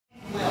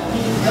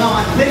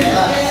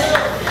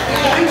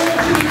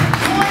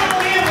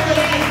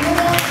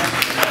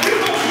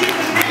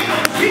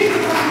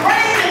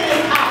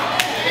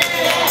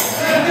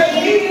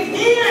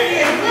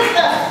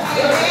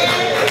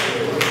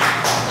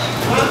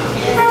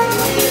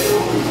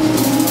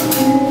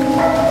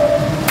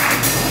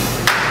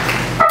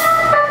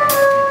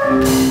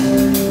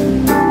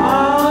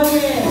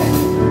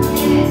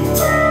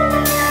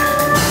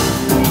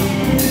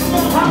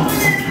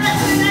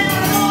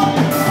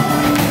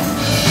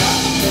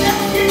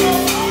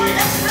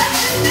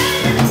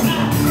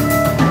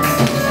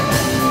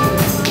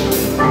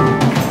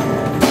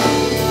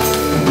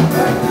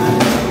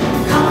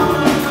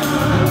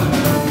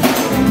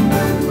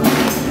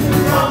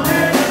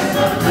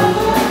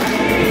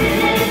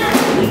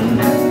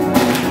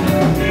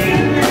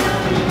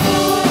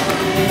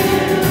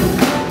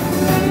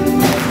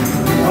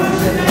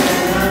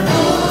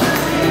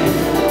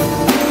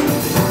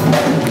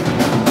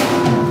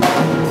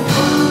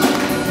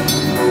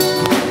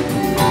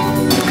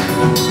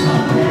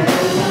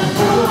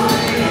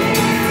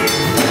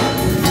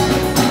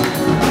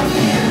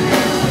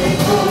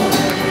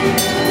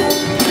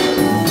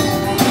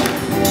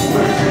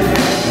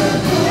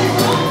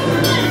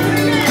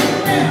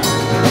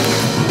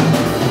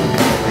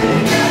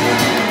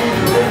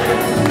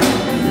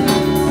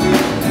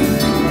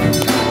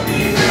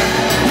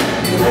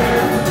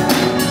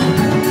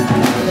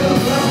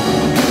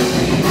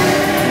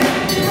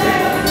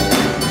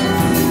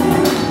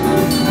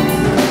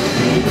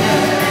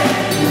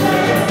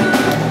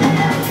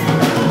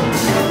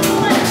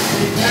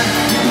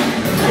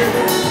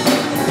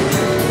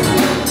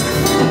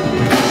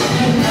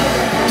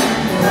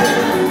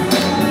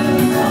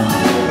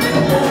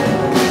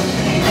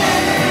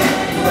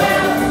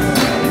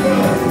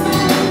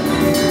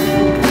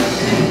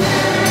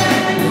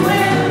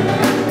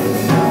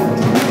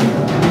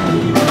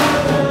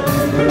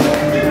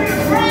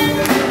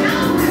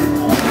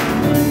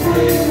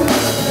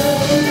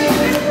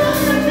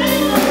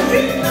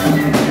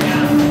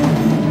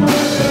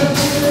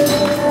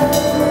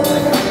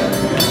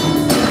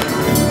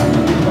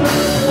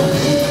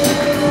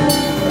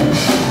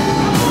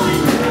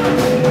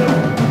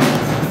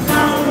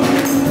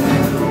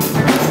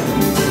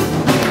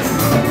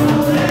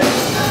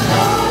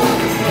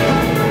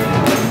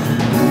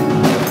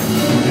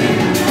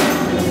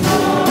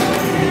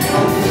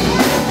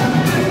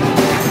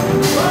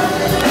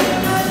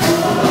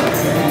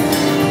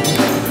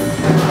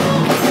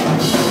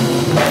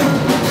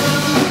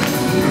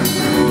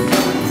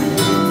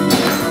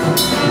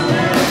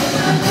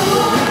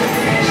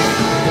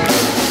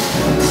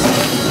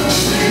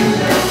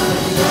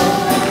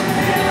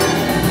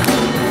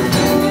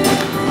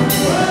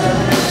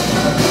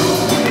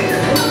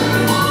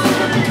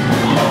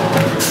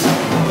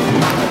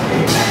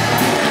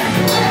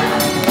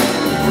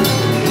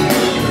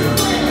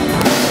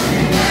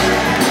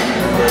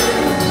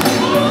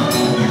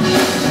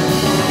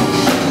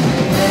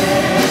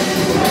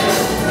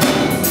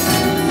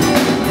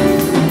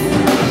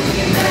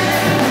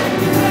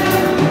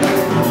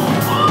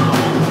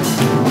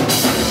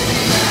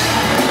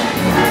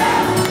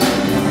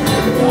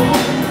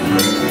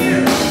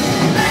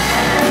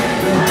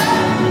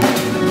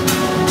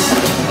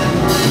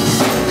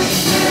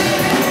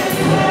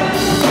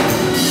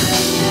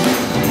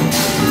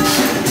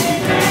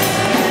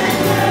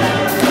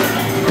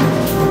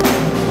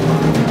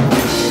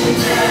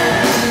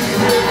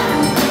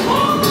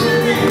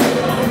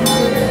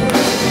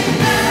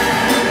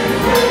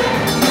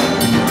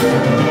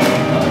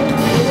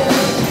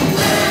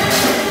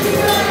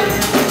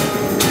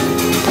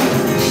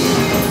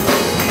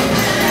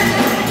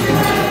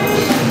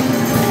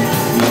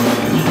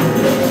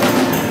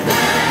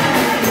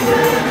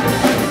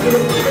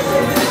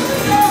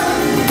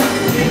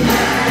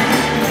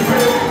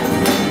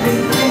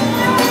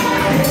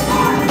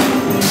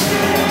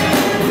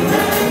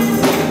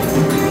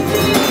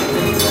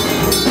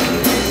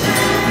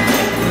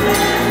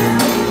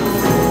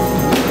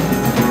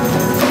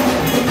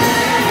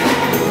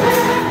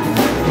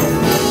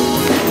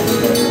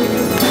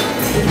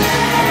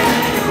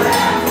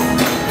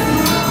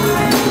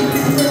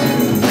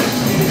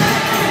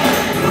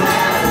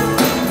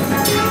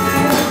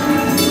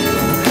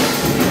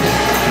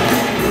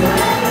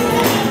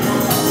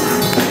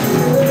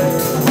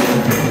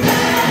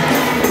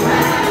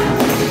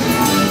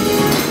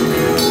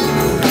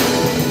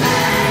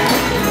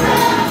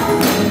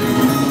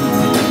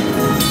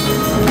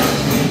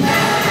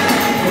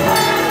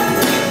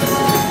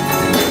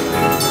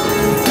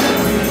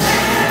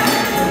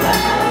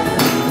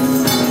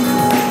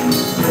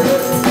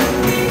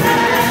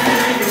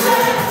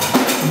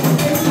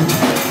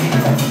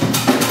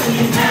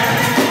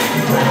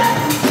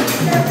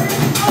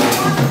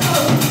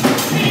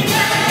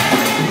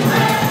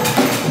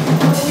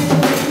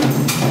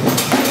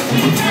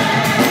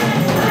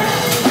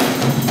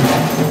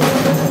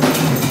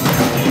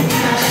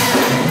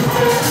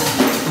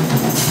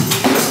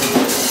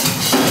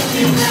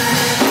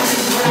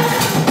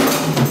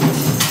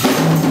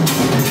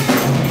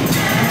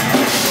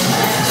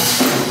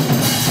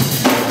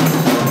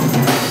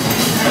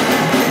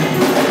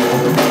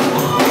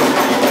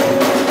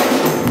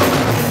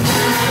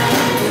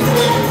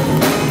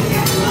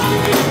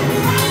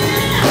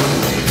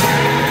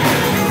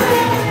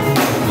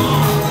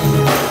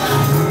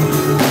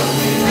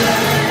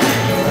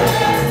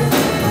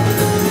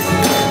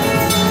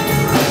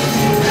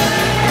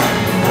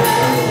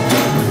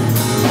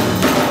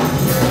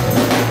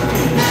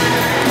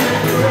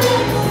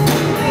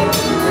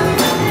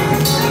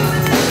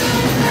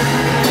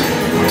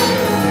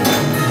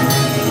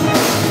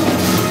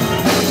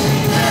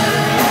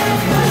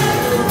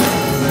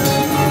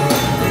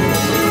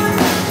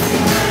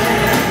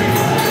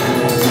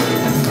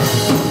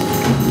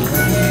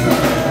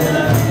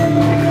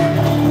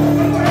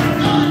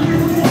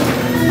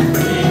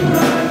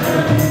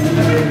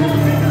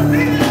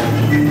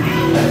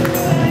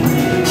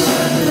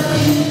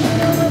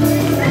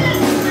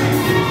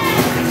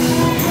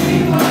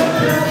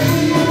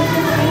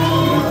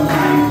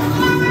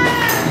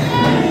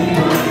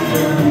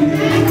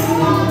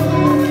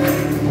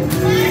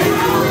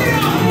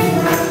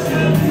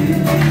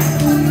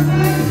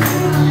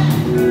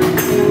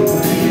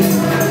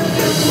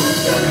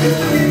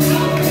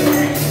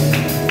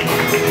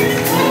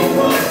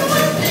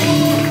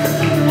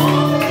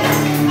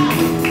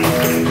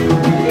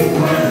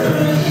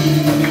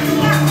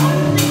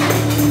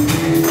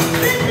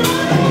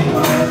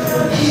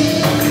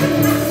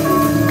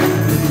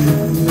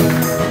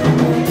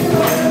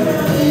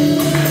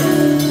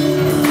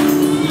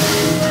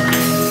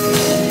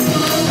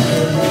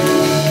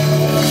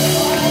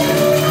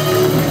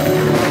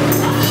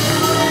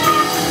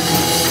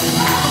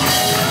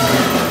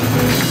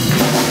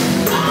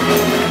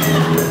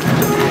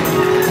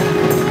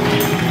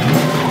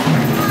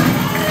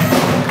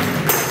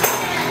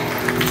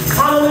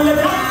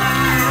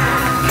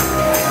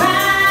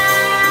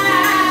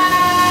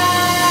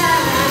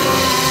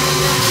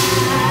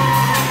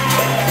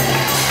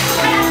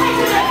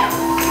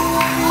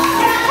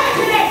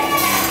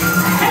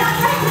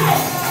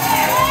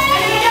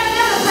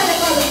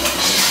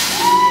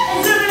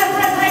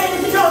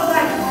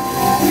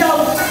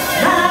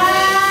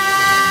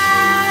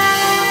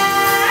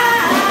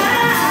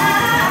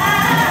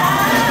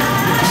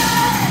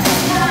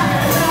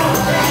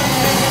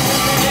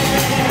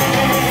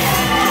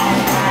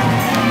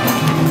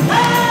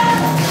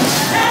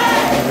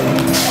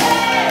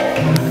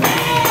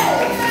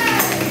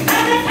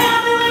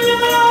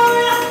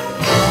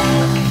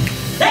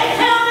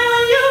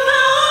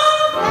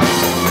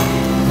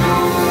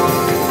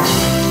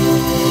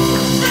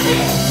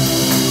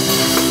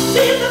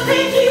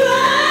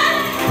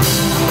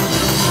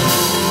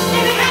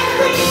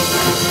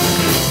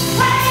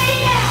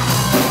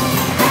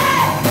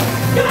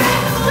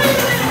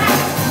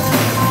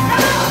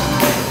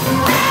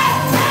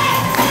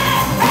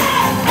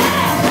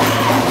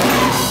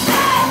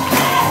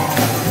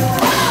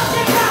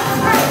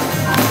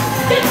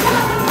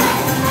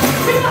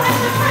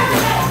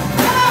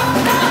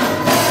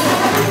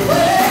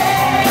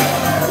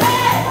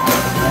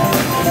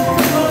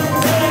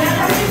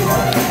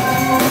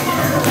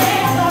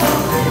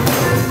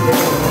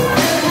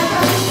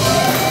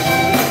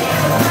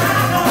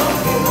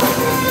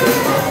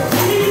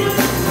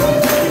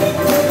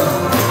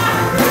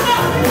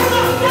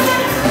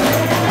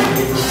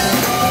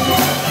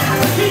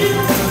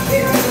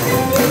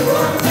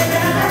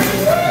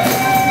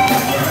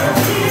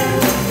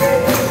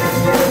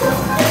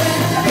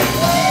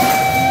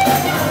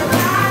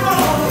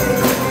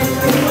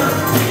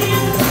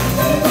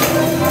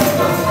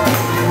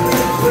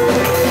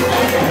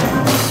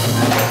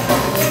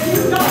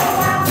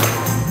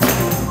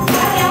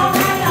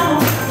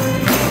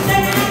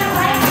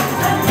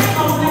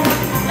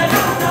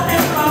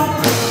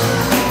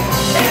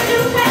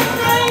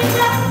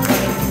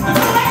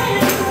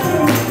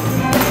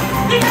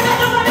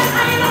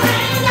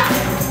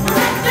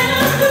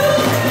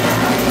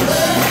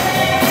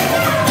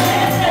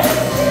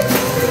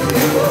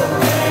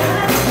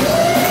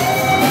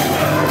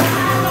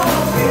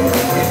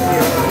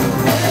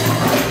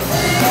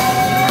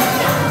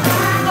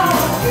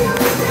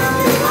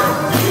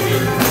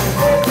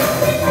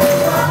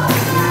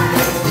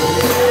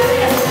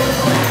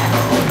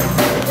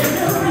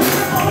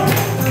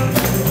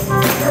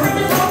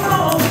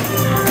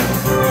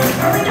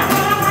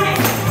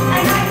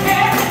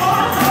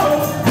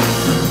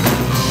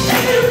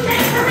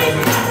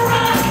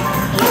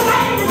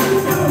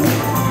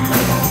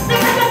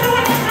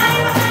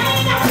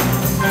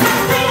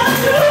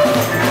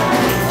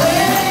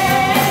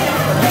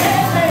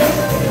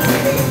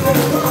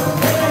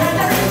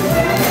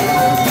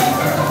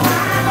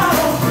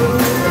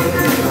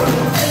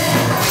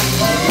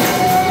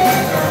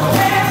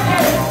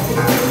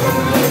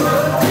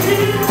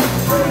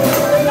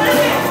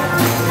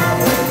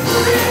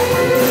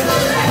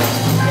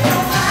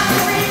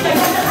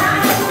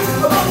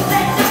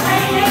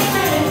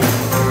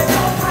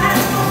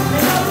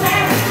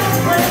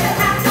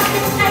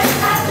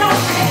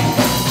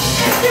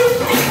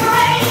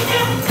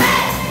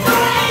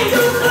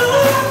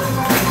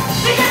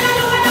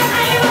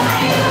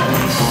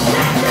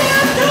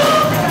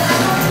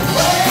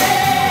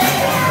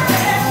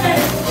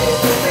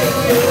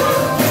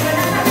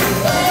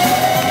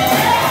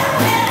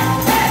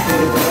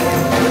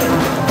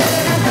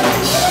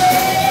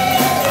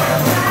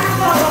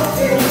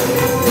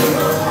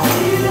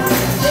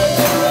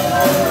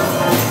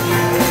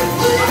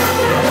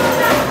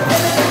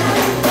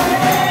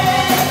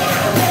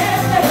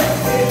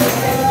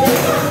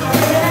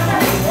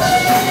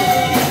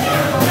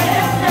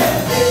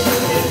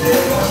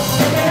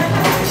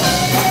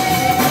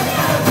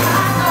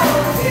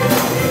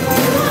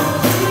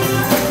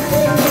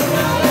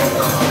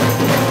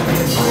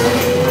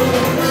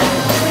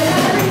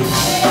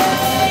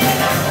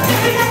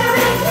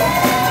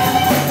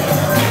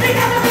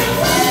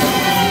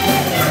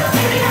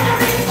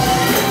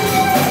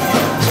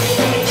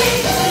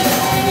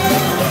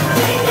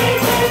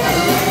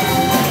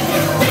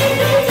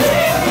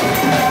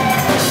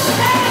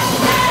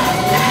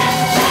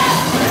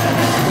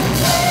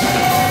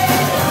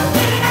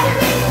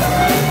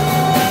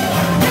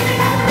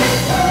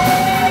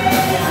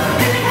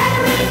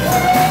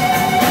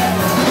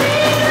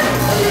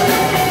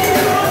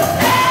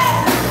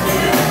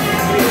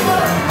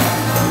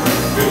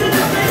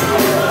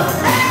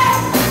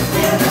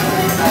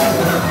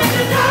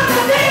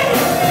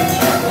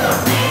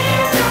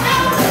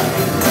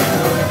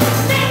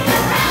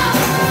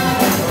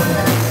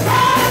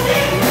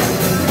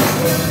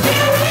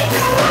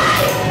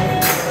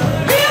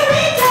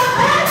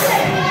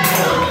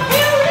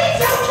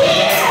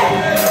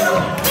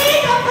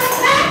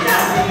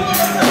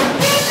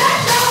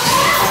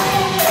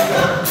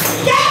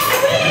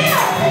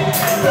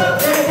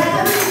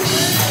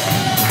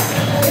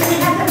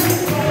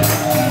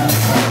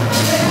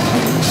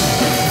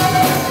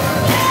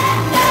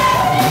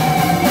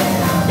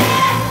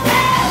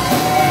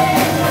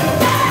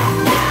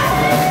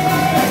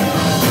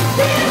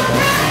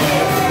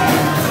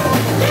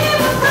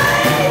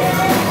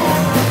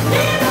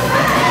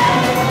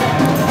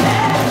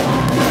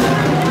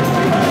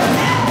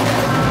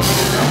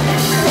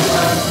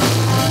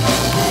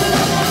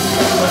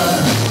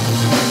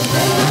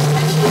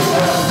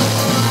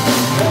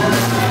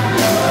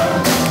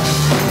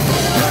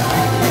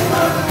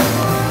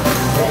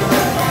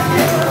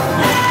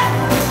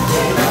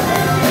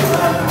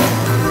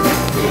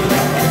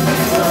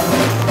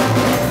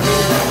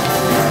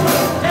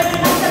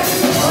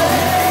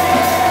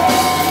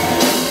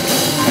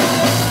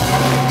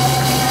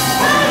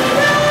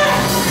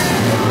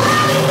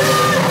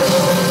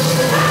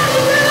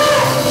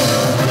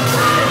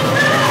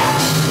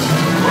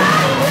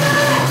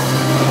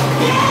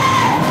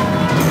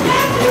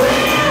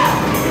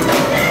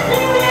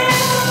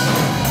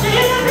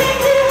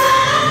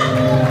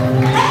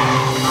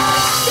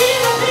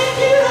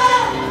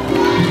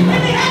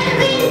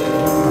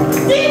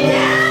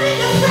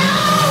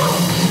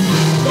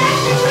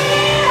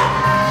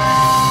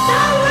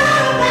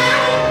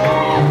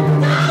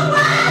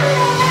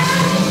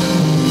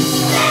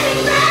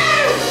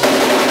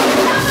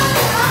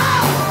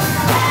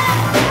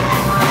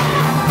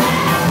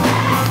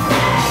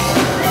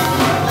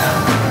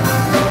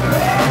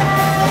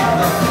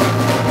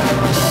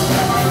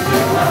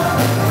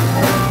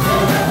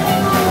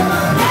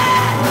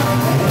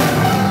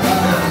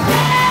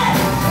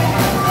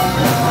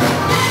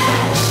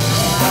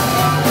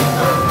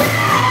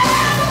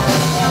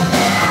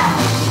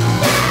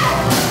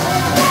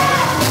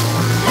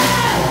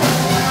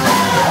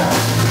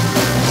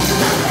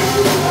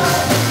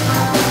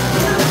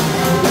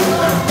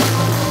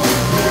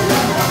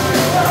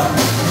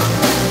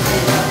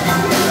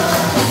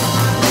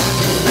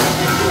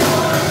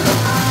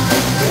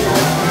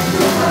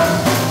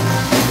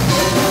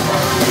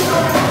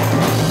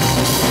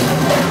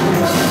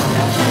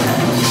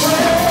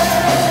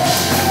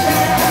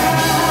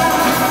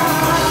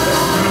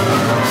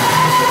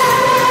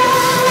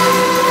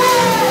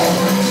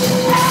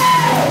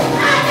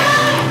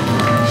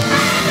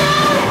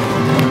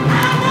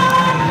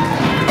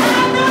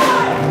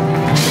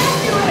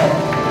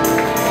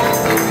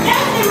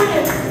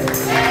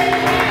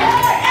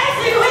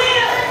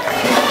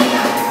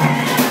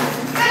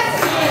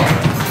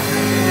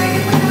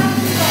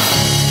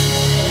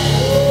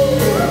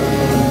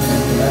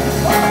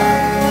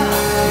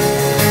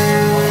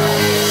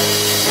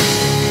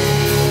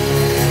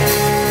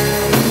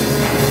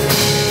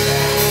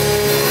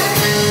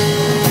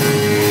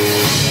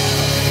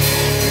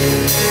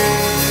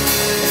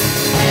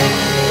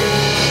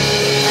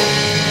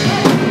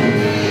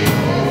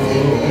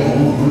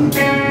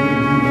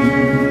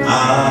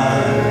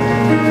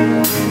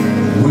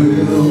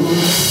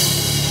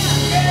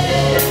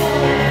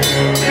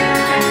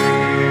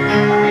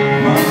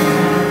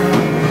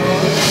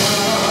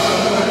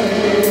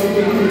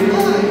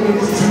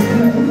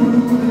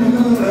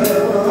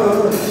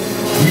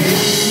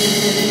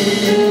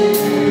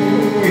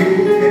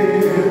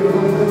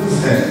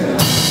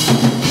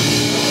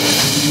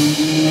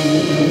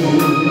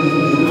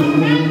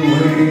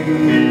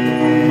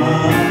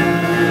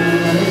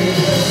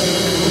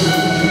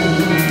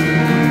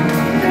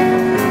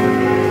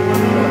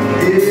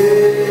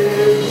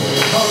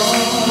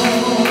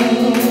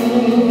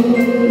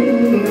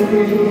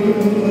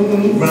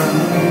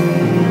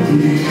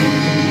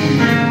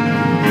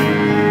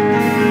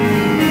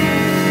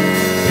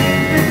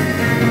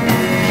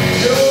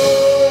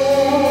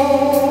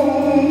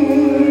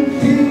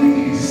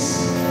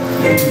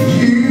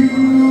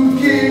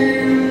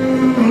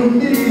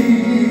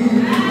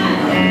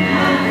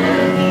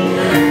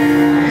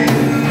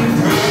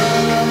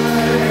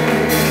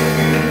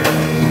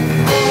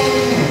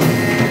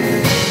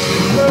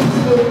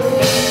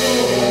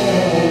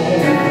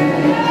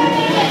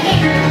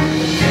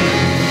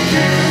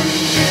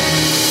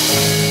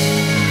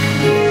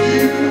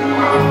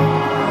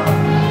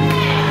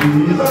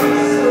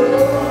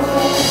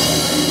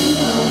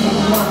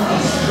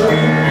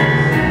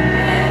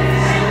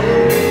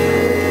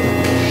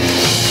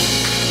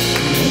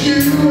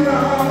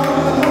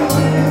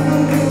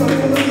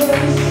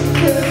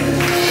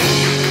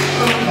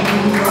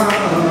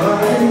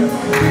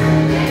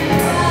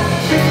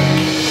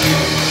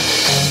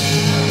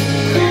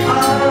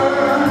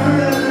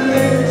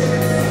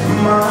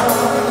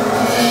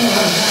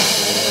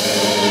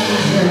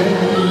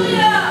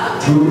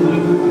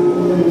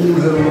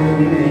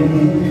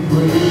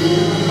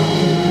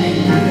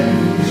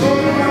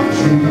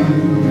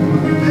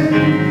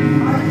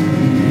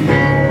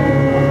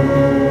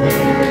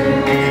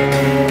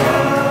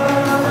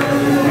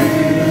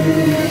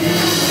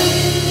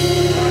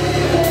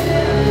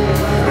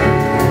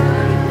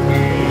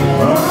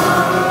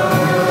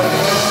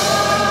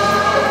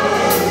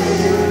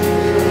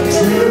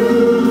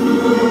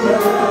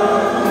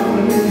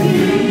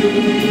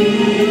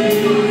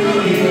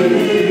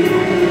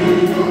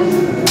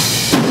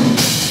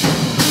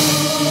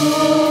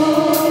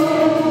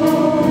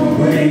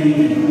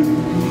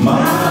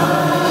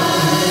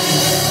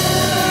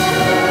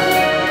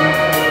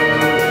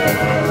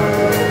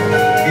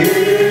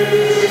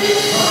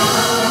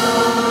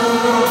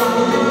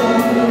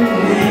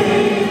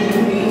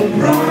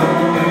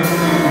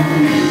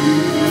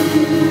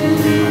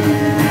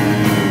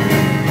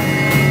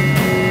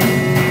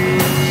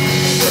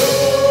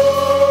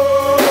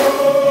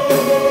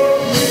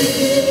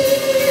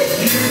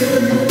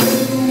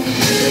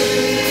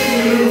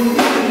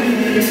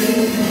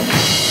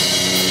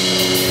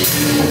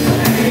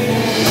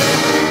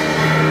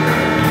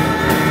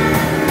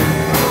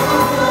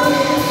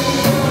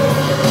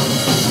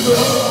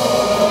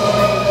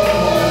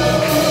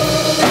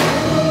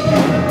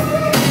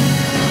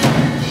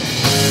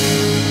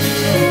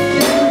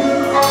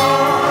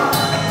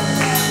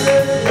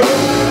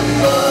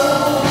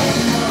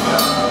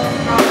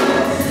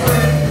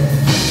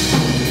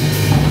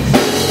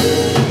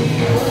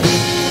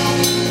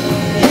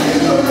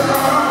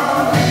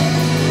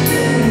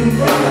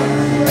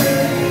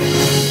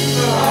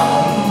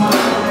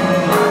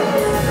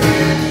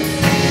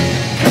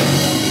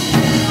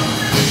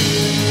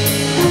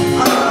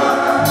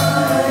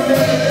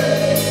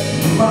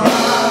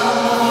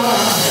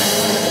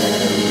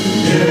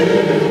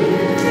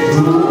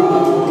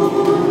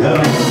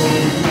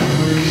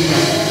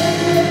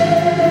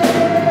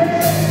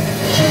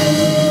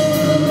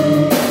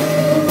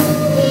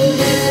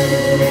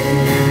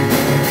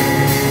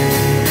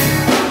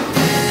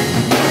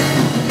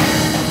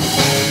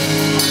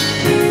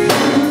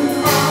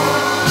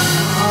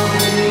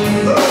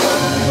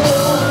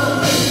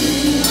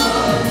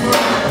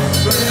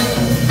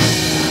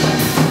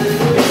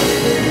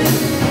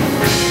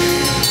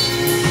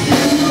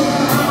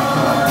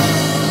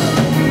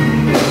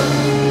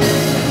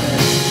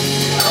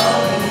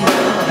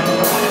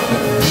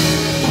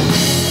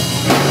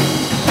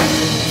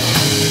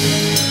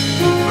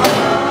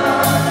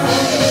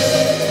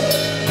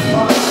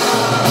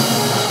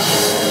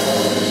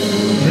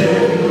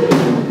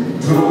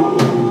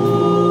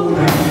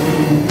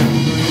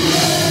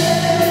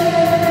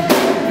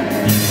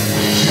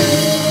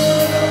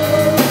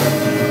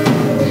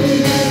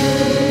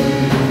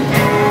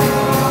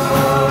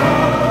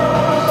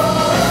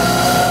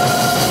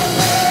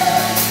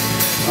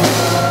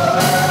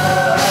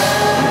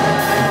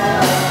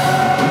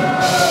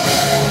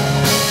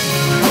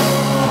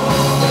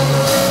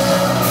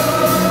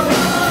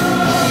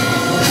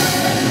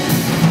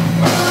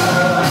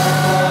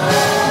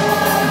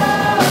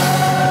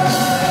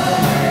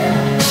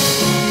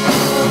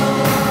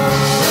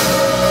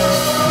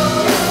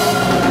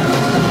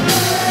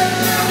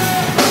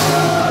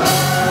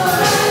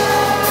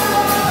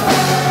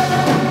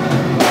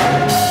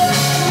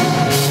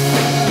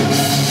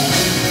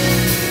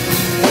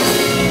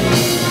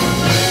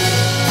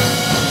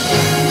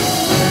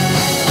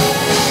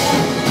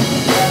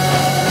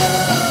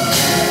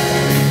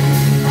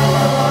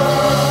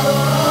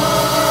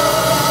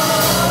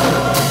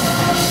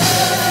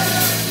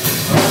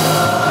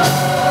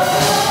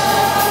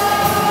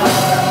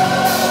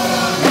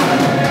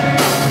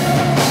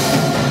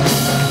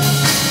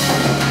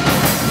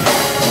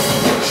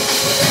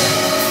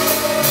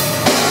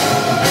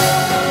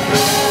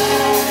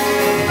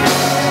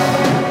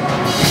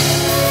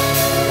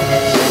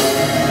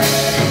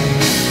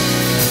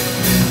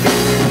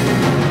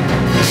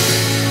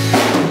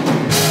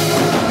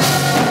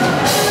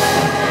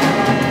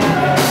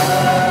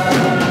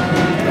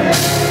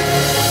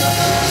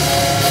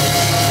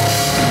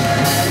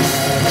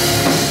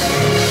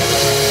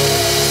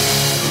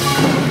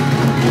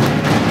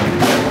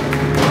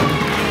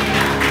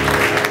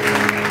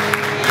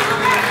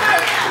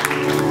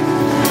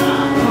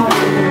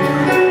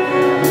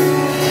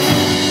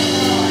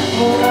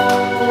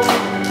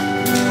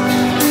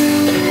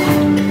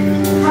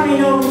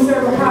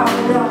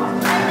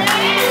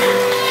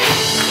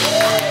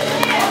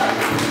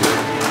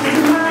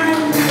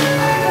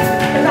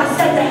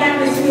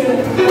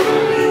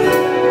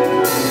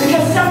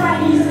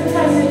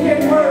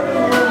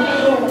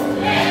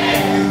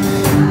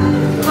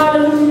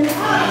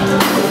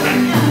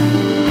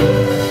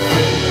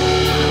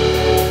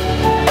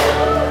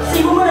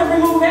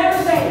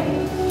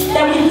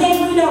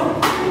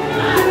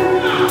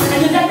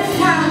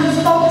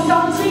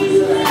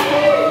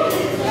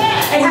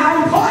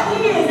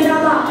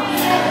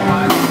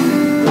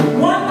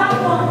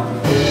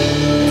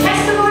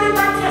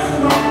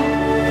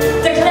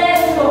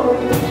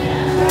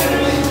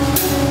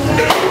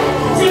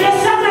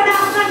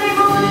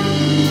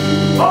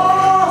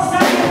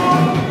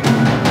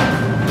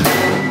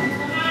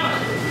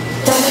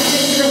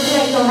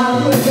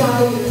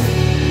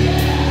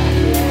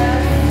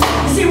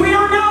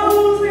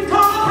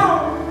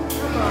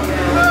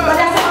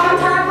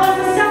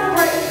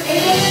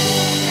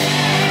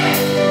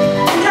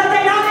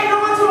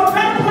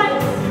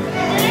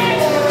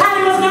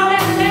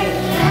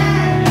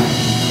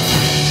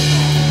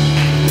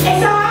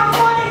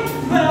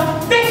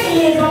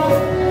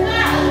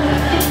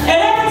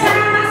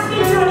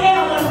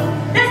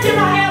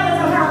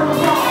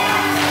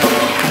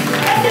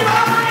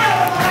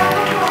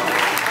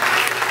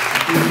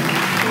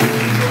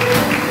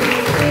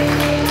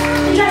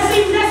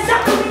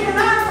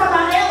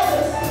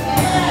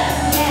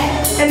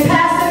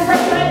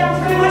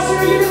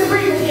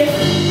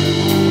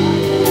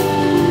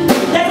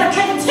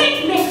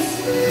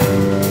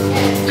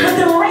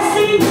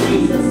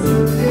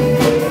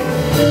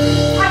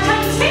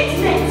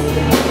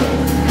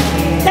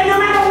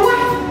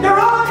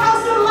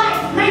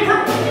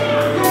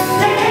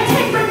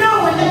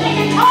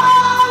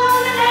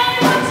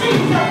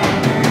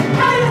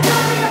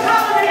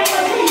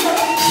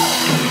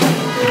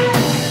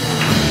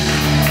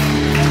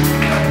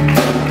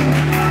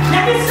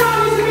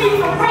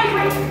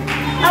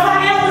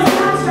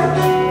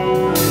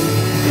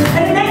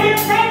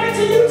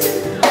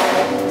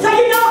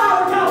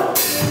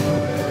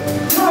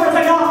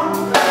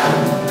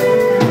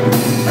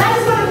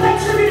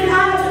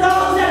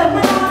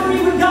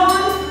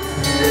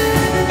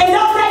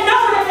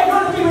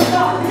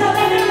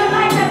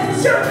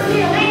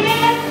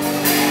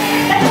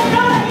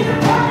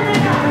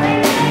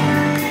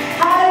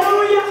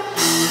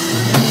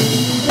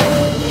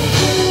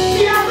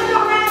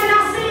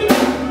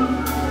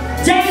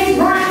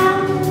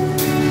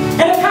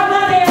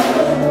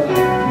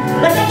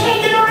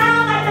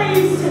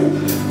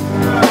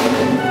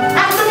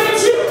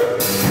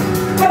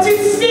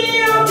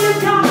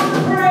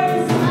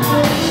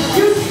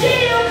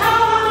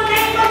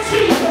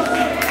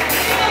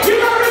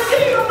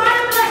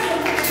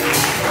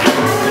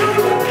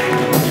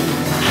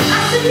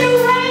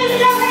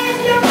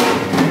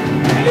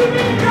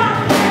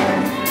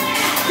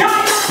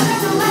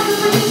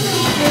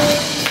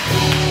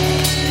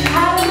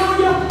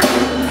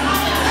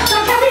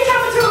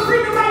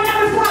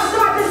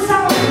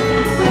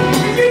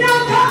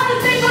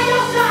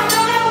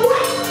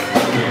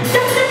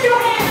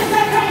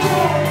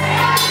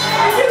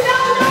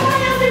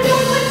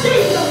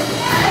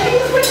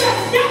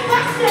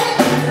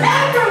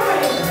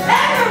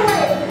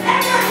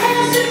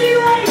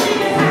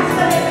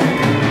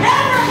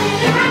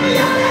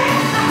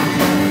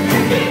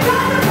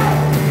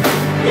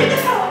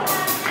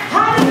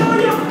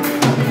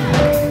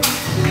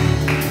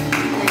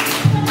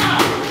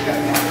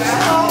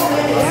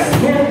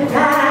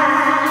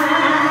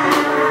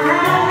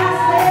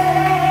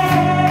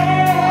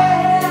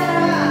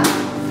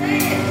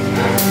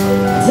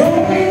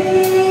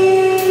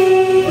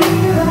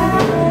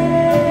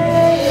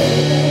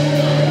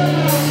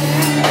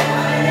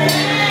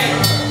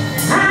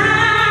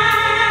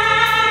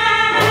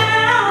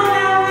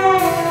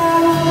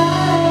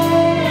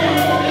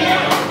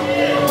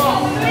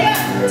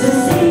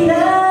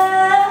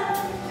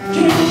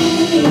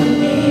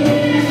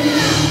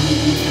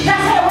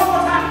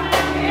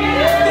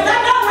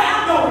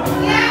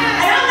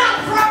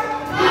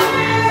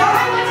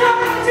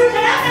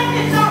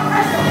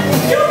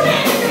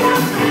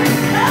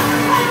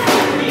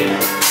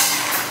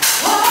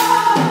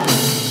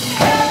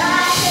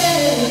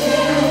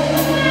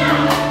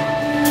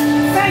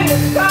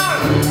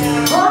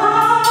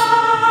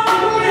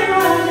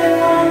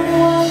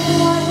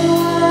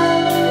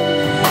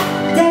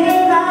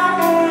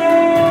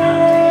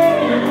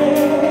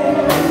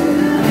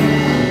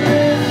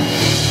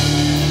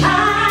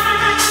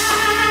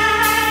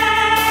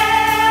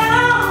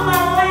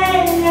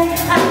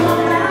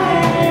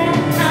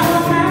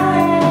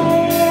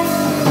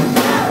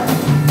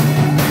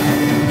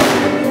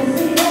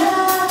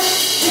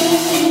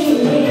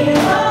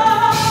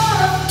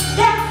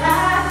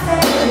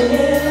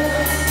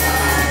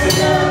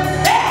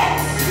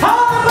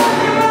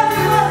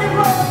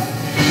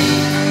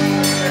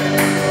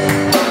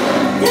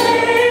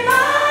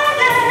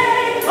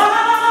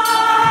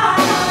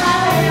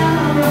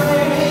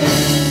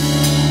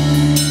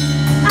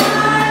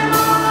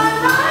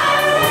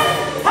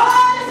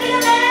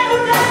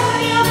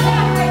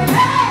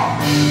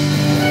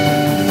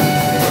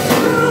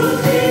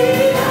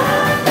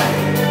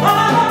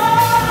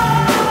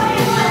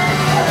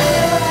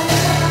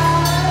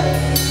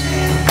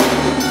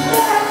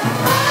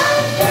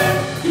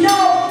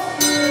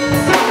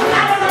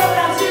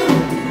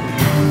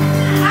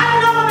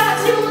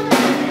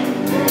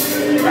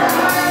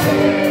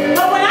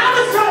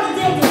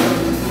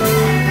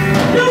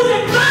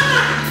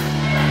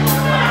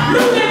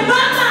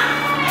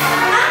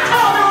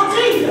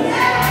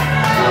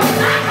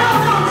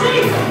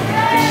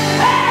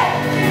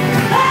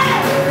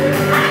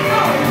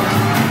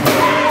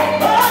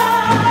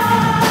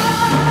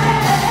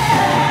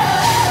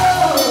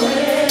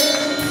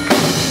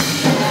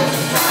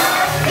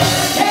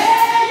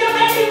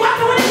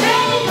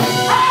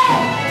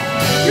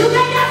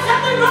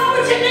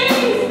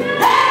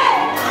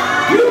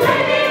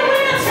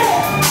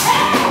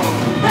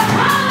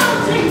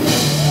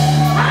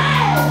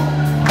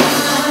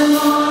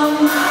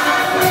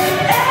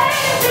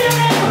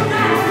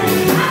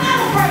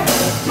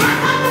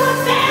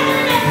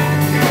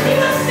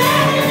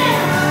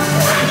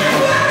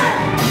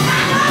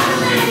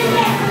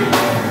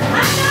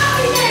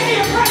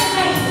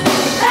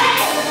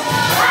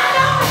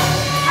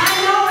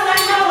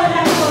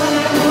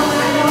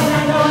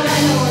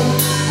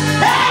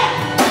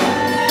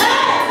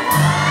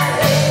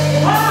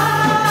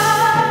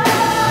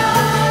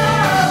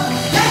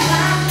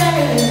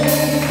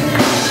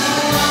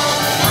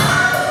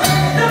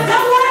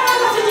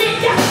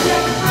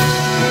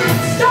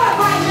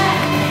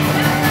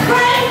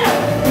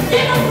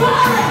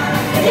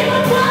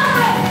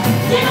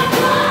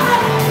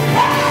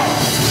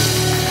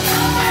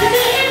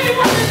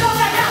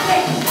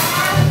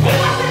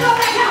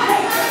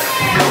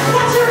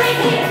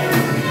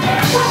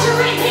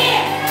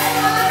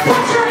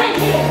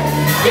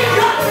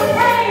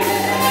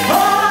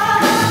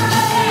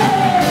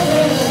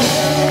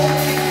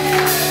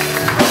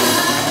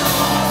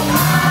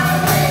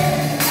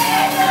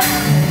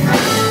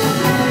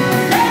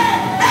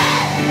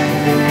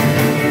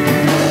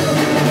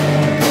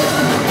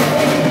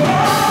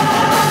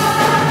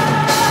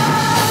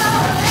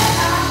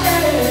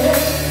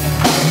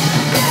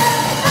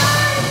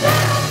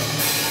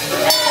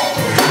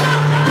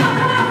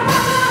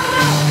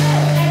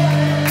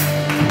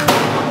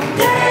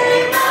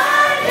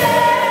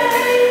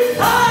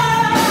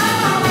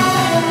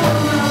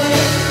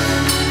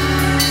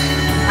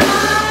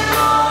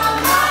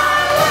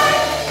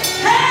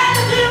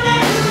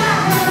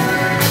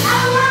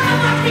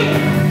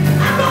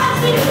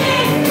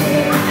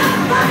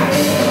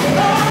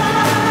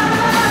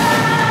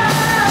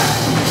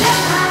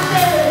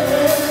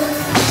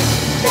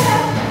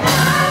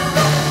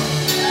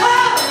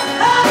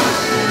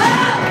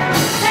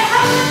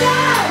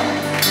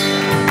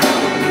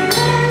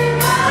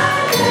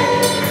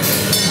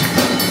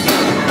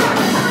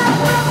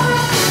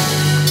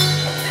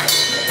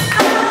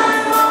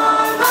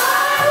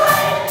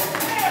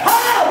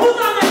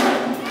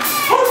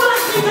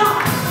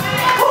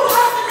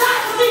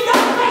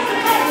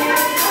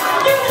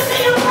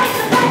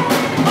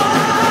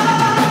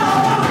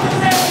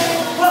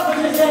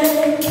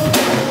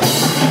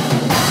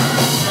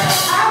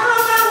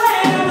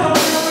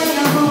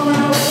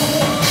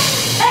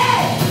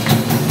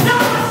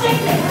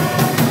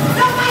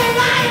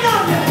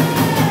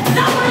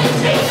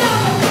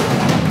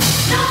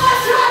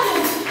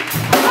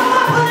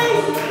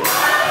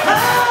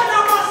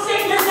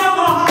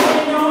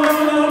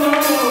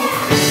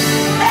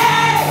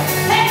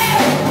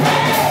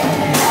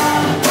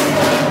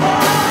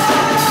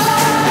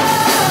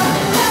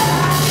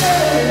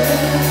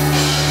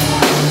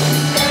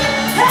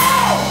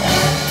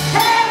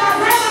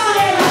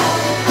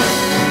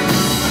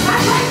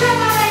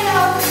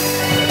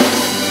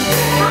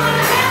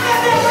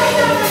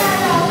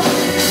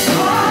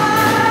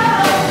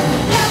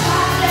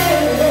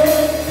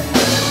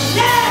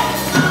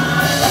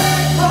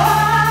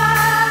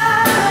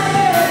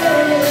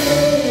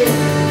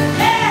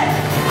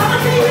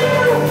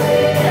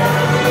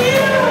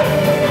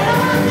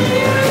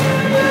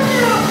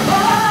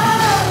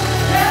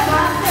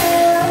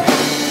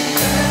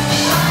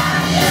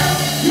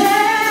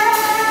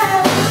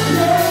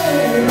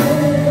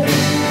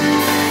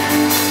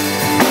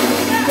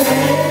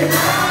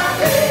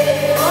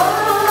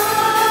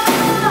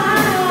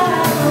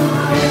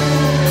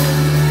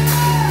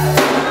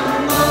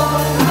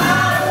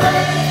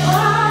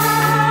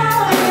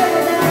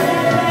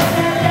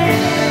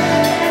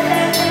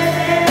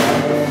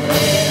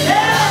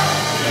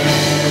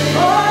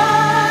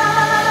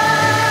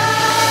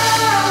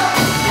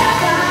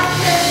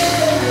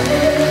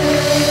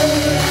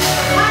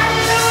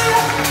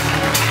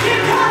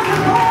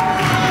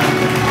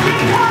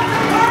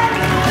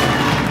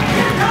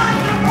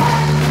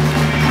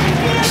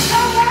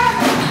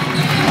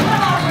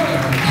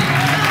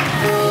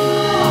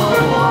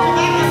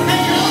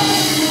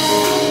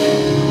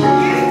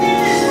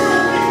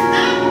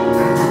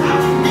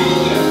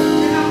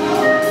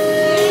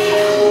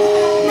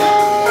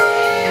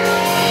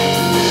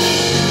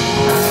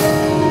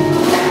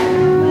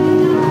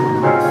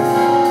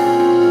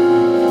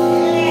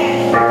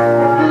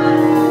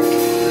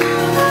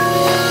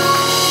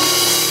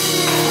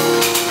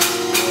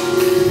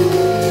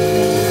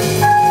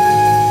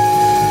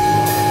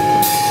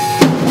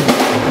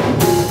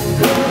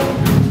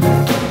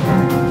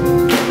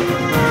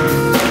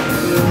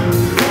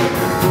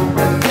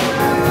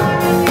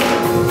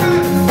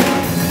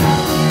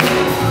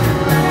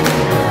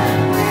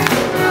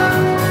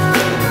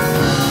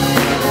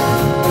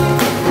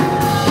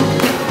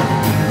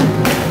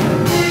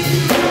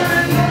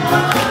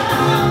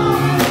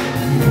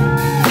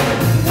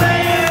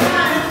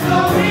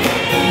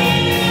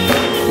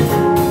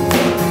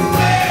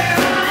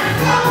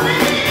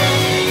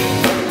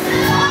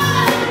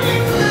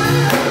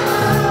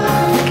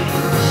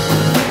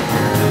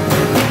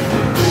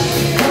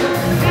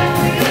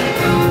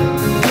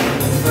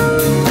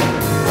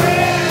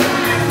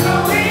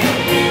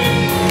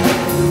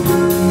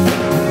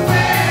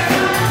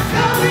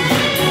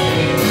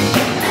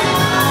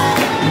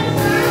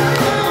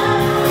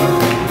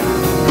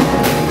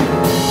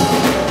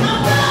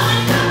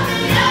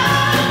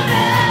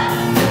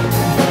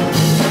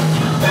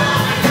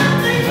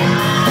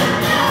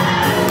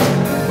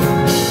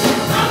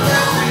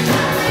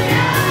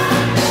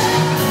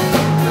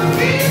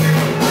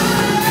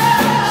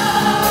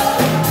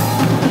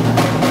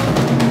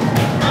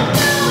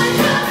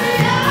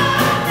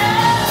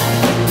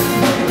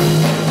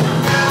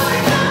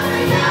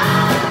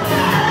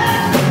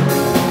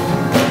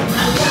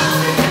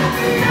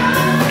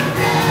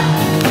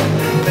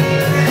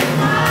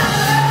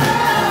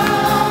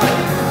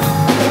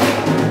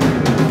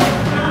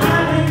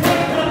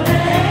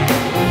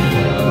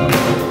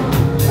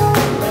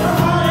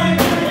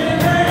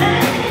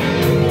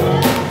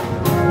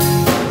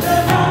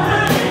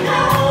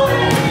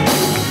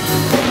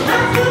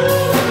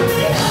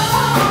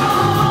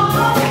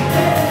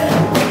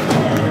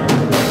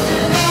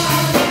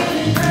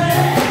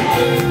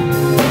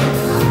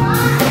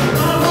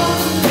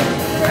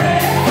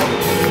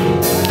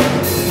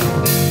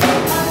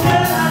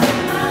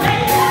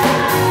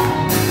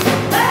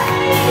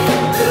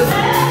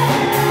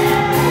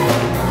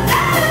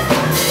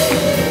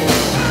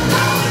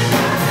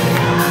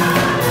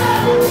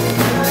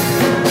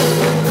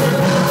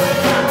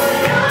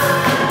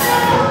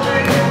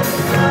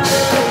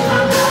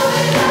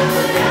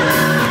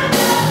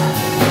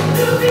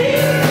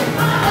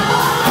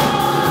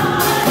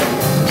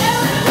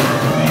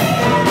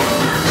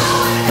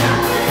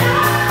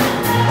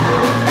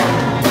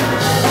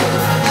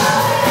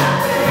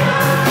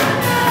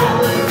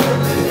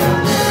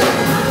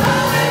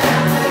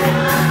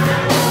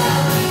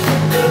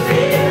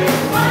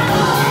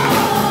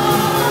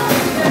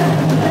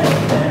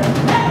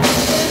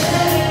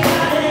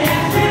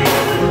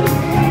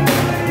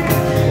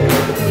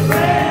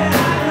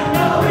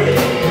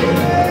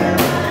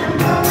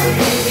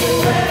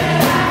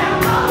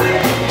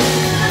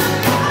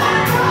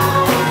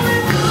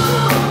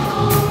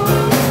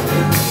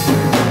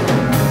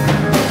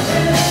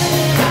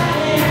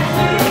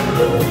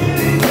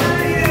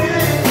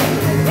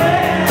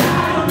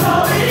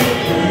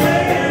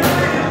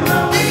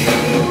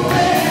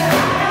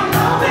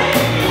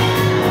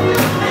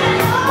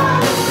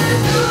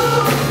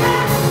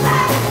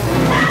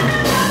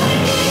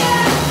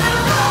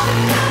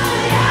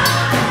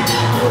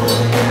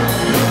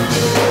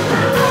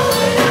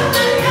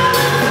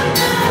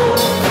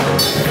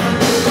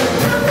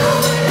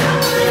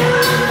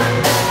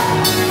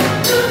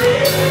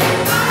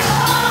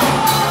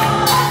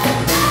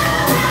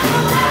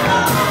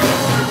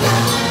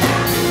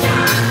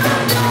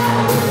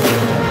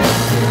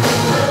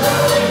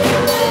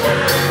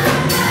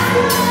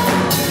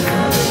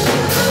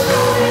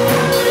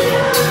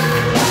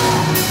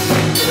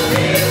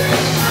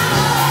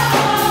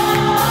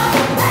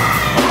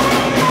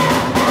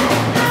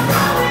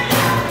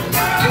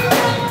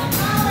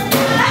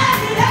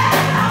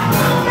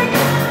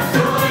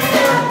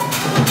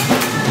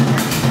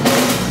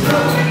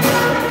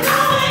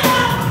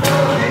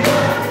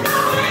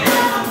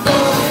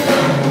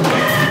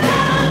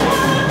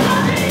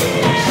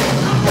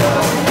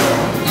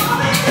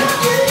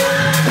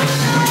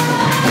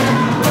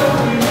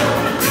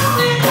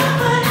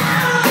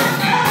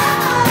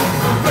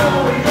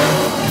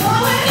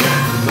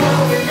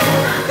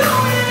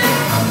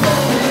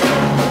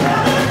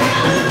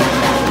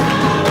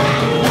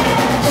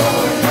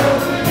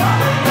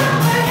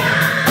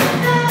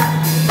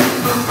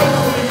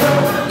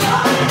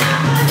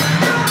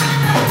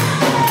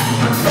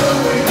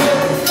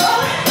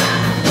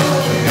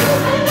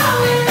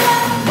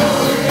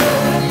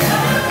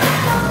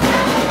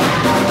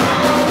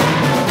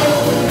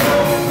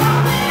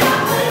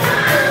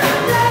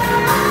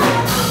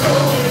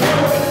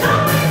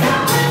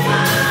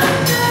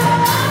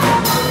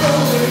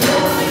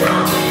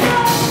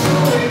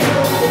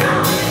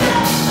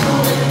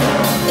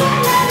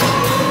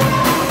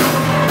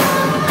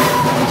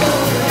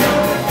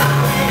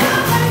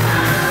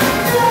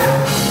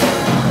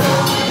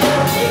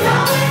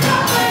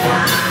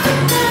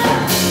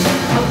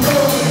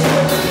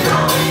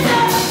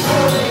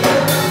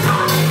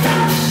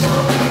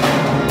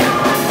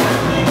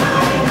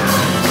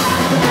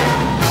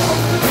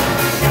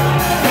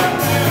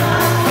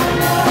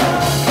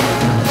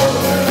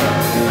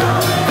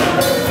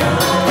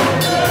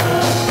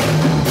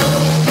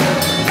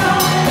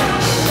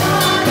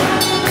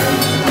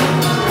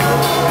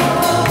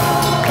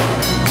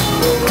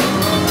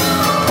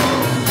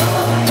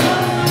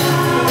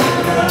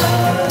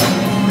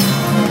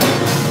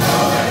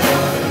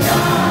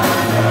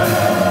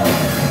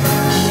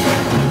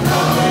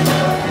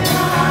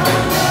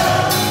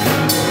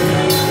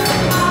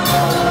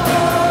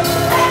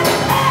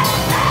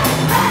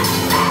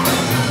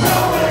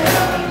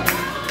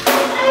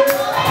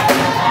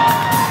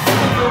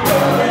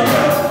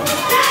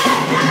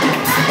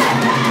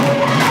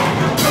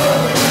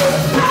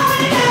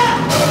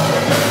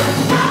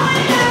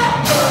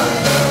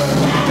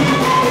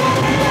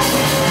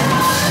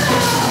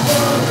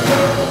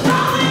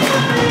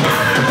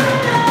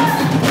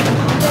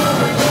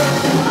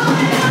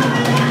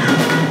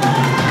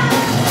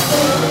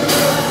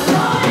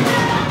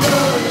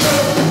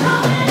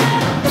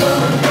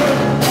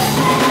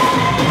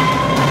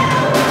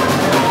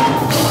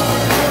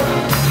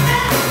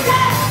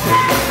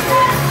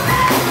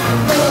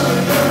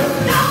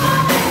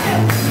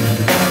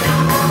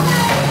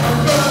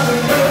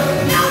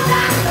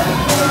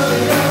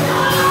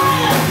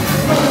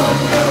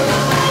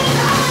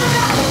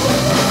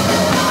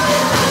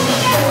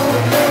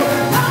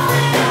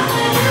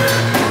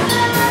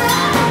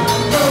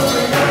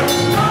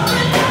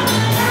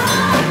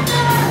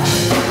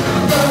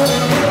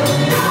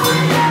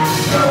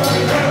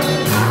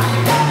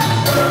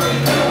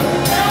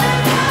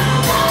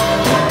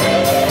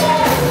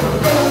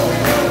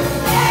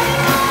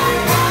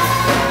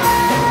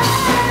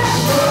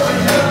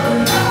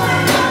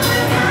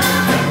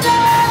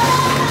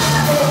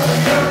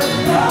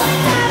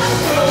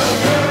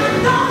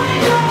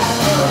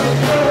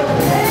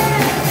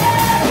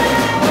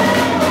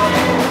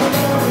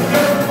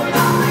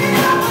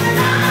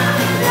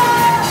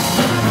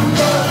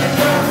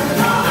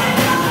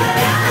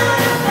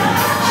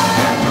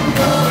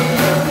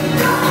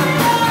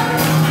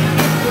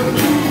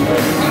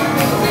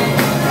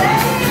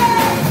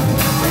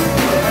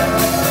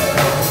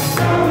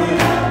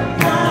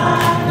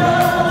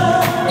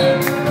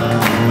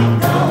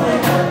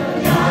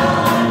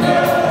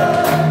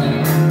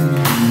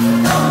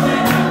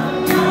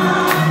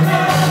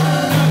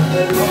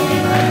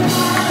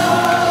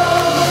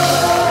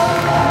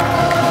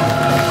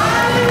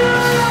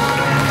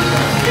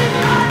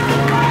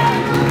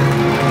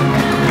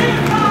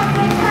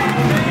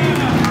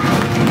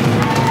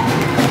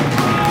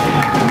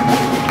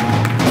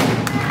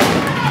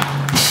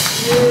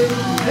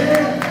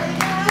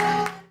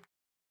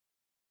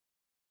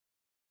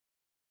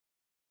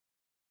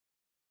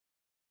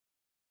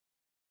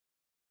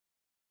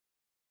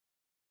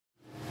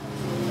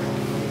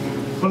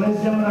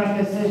and gentlemen,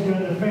 like I said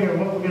during the prayer,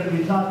 what we're going to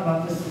be talking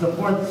about, this is the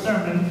 4th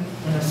sermon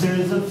in a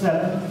series of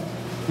 7.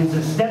 These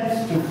are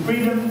steps to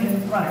freedom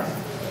in Christ.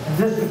 And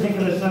this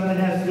particular sermon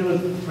has to do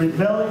with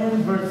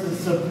rebellion versus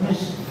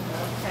submission.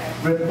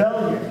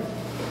 Rebellion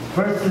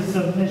versus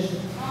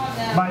submission.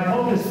 My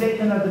focus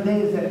statement of the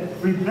day is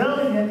that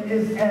rebellion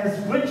is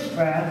as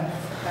witchcraft,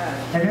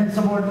 and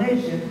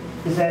insubordination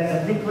is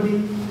as iniquity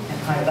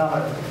and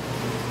idolatry.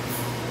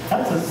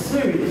 That's a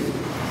serious,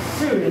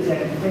 serious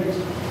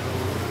accusation.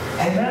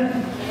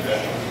 Amen?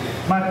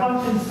 My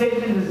function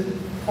statement is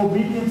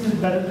obedience is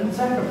better than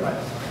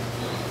sacrifice.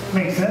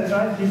 Makes sense,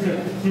 right?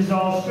 These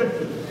are all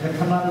scriptures that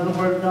come out of the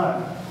Word of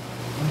God.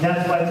 And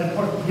that's why it's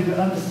important for you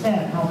to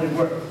understand how they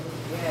work.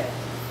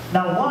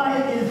 Now, why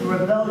is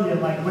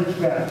rebellion like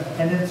witchcraft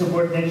and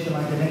insubordination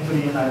like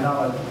iniquity and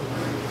idolatry?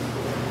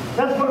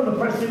 That's one of the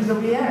first things that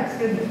we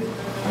ask, isn't it?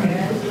 I mean,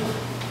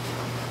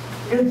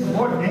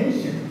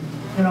 insubordination,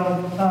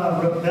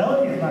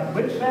 rebellion like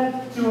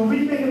witchcraft. See, when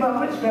we think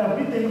about witchcraft,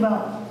 we think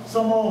about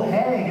some old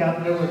hag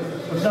out there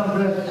with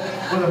something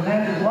with a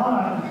magic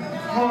wand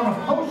throwing a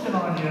potion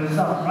on you or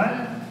something,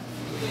 right?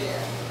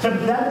 So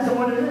that isn't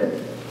what it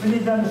is. We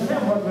need to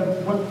understand what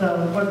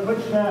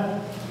witchcraft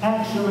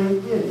actually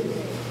is.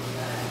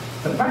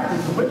 The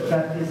practice of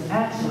witchcraft is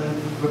actually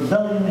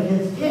rebellion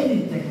against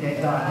anything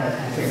that God has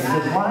to say.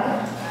 Because why?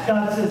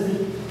 God says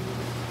that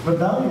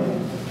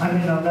rebellion,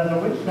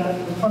 that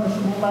witchcraft is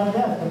punishable by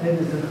death, and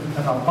it is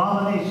an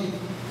abomination.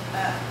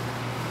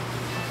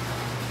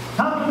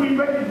 How can we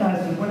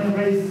recognize it when it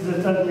raises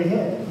its ugly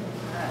head?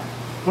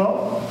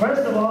 Well,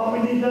 first of all, we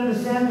need to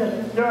understand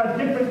that there are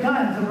different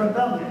kinds of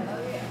rebellion.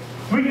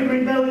 We can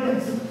rebel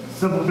against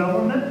civil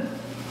government.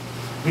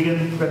 We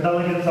can rebel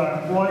against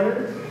our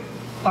employers,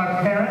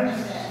 our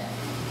parents,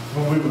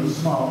 when we were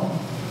small,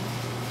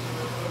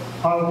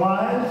 our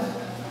wives.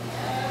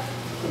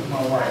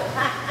 My wife.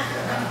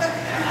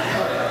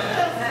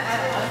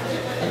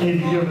 I need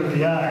to give her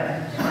the eye.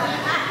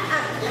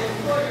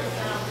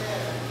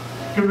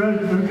 We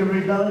can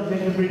rebel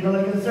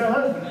against their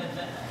husband.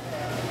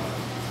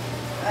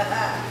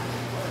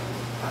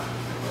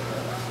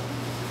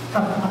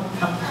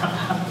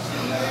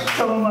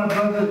 Some of my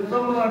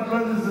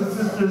brothers and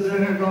sisters are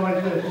here going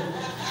like this.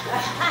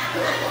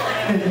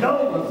 They know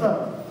what's up.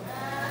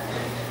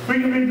 We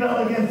can rebel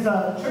against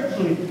church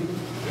leaders.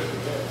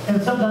 And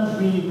sometimes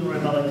we even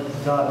rebel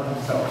against God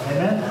himself.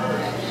 Amen?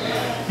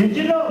 Did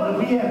you know that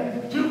we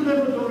have 2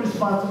 biblical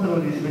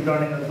responsibilities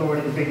regarding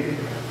authority figures?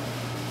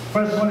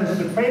 First one is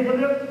to pray for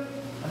them,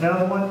 and the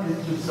other one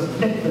is to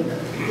submit to them.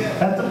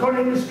 That's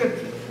according to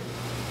Scripture.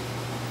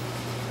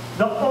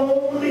 The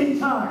only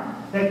time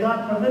that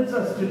God permits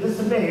us to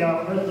disobey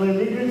our earthly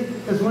leaders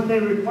is when they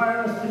require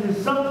us to do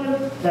something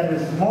that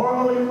is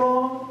morally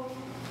wrong,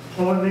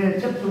 or when they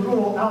attempt to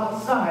rule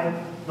outside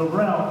the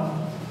realm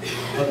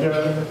of their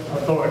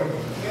authority.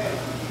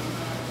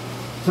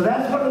 So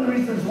that's one of the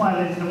reasons why,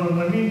 ladies and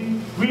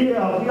gentlemen, when we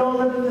all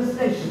live in this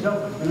nation,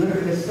 don't we? We live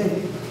in this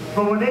state.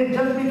 But when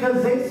just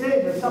because they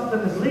say that something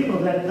is legal,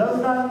 that does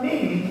not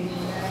mean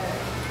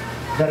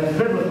that it's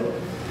biblical.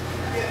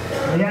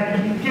 And you have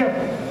to be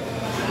careful.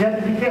 You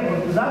have to be careful,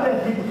 because I've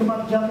had people come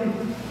up and tell me,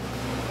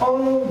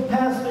 "Oh,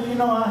 Pastor,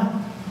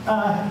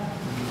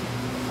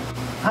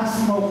 I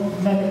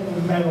smoke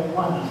medical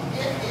marijuana."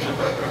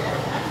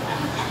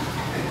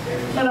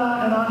 And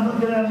I'm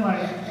looking at them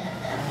like,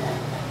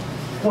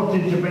 "What,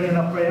 did you bring it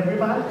up for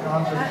everybody?"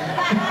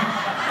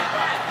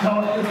 No,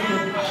 I'm just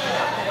kidding.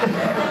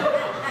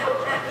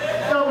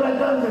 No, but I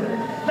done it.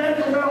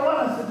 Medical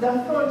marijuana. I said,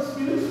 that's no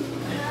excuse.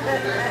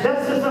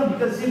 That's just something,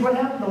 because see what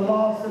happened? The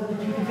law said that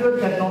you can do it.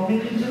 That don't mean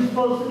that you're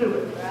supposed to do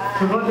it.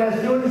 So what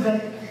that's doing is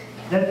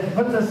that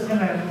puts us in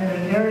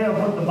an area of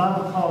what the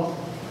Bible calls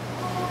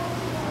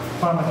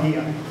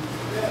pharmakia.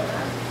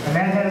 And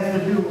that has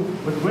to do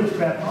with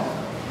witchcraft also.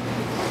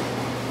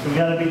 So we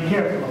got to be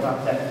careful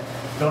about that.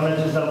 Don't let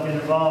yourself get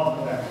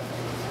involved with that.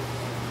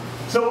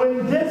 So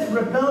when this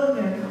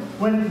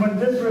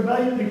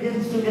rebellion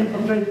begins to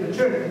infiltrate the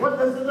church, what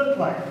does it look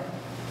like?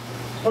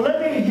 Well,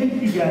 let me hit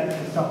you guys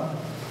with something.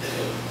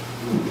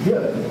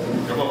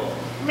 Come on.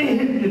 Let me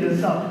hit you to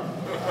something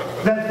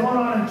that's going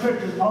on in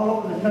churches all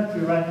over the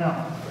country right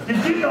now.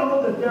 Did you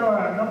know that there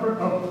are a number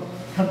of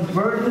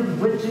converted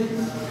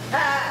witches?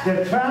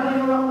 They're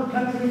traveling around the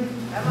country,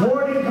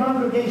 warning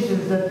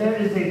congregations that there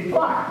is a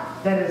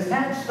plot that is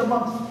hatched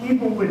amongst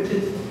evil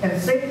witches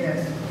and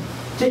Satanists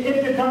to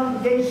enter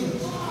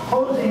congregations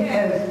posing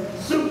as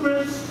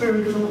super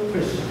spiritual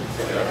Christians.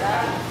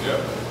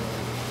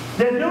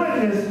 They're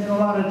doing this in a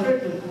lot of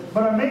churches,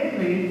 but are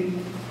mainly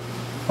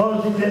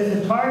posing this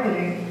and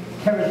targeting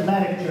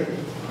charismatic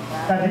churches.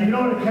 Now, do you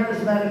know what a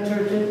charismatic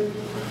church is?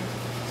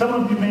 Some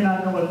of you may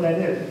not know what that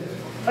is.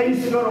 I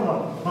used to go to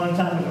one a long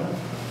time ago.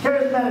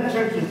 Charismatic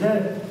churches,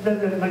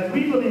 they're like,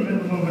 we believe in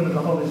the movement of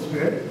the Holy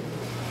Spirit.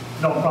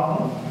 No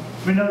problem.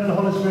 We know that the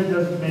Holy Spirit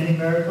does many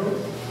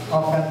miracles,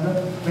 all kinds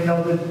of. We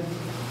know that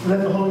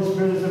that the Holy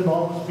Spirit is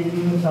involved in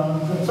speaking in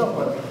tongues and so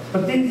forth.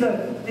 But these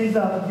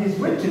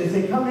witches,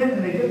 they come in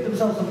and they get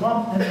themselves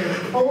involved and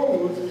they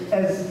pose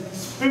as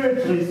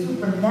spiritually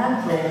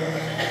supernatural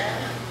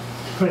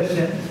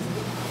Christians,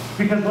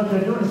 because what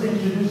they're doing is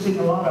introducing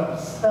a lot of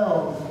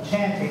spells, and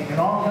chanting, and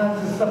all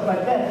kinds of stuff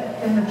like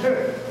that in the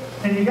church.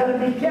 And you got to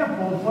be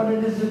careful with what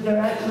it is that they're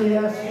actually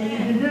asking you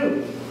to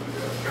do.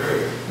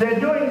 They're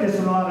doing this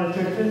in a lot of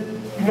churches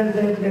because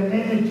they're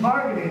mainly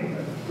targeting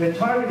them. They're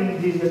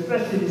targeting these,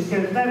 especially these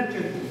charismatic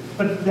churches.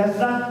 But that's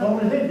not the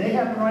only thing. They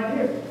happen right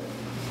here.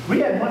 We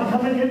had one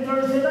come in here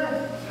Thursday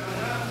night.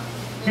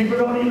 People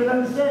don't even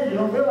understand. You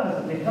don't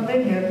realize it. They come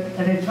in here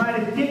and they try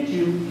to get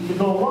you to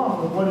go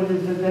along with what it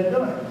is that they're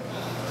doing.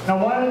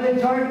 Now, why are they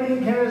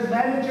targeting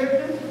charismatic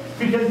churches?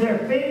 Because they're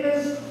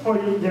famous for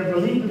their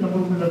belief in the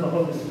movement of the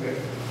Holy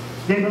Spirit.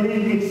 They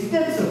believe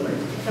extensively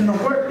in the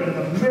working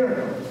of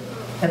miracles.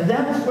 And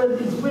that's where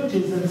these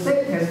witches and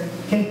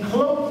Satanists can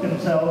cloak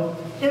themselves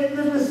in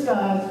the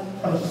disguise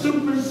of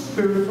super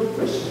spiritual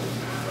Christians.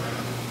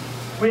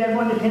 We had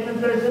one that came in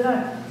Thursday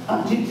night.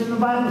 I'm teaching the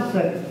Bible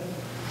study.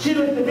 She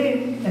looked at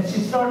me and she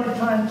started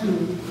trying to,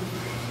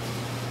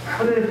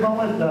 what do they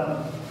call it?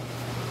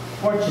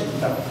 Fortune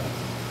stuff.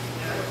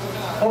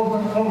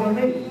 Over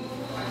me.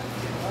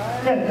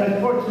 Yeah,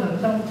 fortune,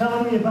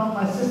 telling me about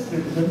my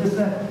sisters and this and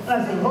that. And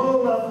I said,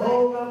 hold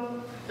up.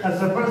 I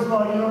said, first of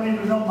all, you don't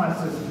even know my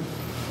sisters.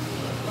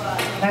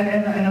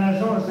 And I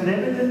told her, I said,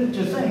 everything that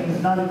you're saying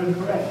is not even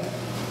correct.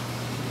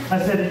 I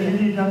said, you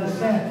need to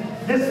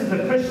understand, this is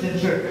a Christian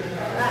church.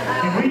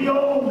 And we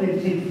only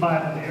teach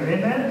Bible here,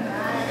 amen?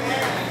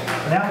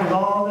 And that was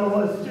all there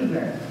was to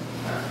that.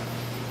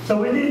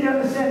 So we need to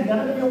understand, you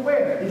got to be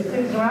aware. These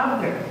things are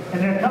out there,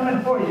 and they're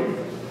coming for you.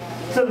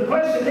 So the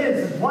question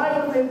is why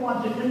would they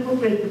want to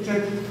infiltrate the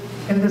church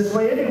in this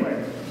way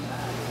anyway?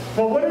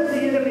 Well, what is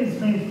the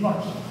enemy's main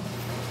function?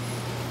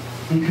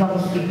 He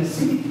comes to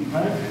deceive,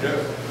 right?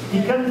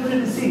 He comes to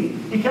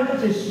deceive. He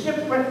comes to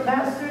shipwreck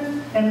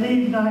pastors and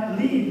lead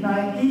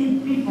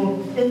naive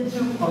people into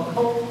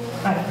occult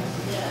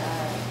practices.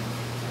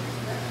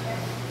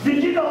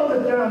 Did you know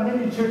that there are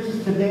many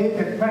churches today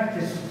that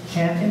practice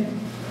chanting?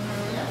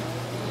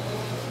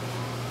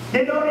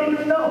 They don't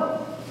even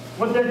know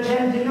what they're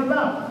chanting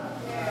about.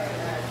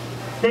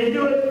 They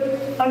do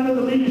it under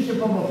the leadership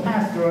of a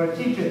pastor or a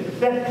teacher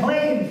that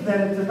claims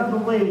that it's another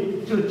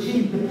way to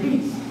achieve the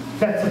peace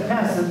that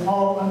surpasses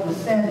all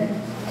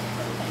understanding.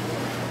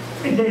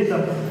 Let me tell you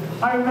something.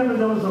 I remember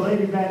there was a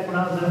lady back when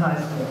I was in high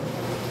school.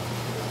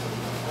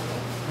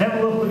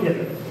 Never will forget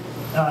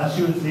her.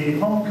 She was the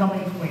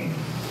homecoming queen.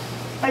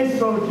 I used to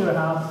go over to her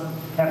house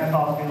and have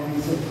coffee and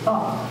we said,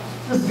 oh,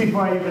 this is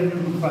before I even knew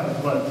who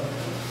Christ was.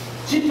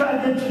 She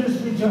tried to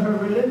introduce me to her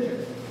religion.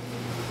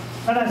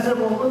 And I said,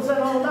 well, what's that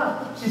all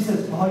about? She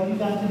says, all you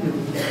got to do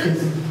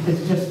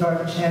is just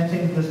start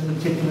chanting this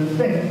particular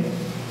thing,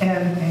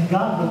 and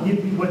God will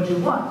give you what you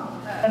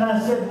want. And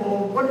I said,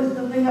 well, what is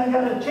the thing I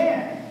got to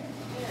chant?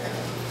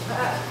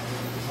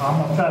 I'm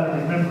going to try to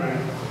remember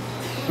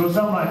it. It was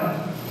something like,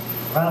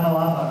 Rama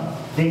Lama,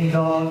 Ding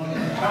Dong.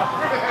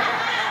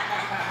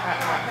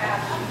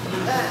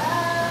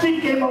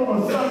 She came up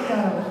with some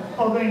kind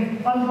of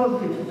thing. I'm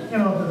supposed to, the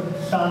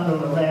Shanda,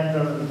 the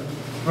land,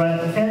 right?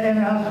 And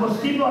I was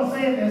supposed to keep on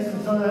saying this,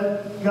 and so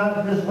that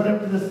God,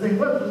 whatever this thing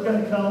was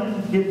going to come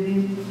and give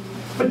me.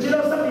 But you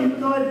know something? Even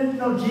though I didn't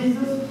know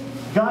Jesus,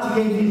 God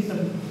gave me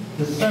some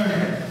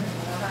discernment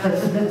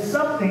that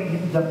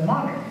something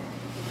demonic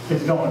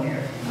is going on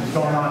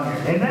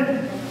here.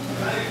 Amen?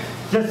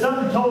 Just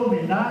something told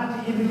me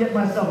not to even get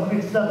myself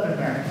mixed up in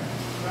there.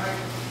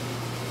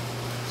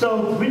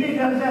 So we need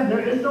to understand there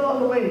is no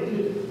other way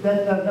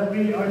that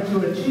we are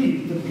to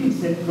achieve the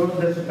peace that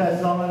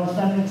surpasses all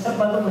understanding, except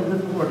by the way that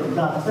the Word of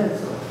God says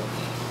so.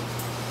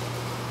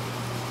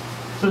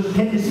 So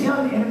can you see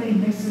how the enemy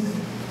mixes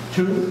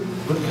truth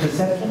with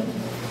deception?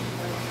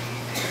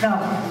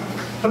 Now,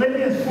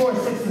 Philippians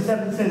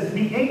 4:6-7 says,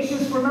 be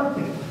anxious for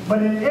nothing,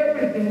 but in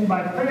everything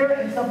by prayer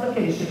and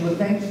supplication with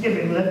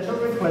thanksgiving, let your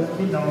requests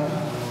be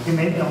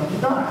made known to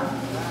God.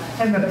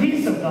 And the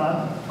peace of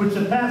God, which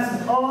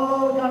surpasses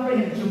all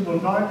comprehension, will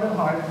guard your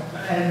heart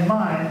and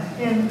minds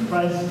in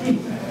Christ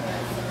Jesus.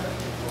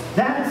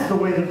 That's the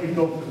way that we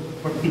go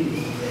for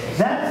peace.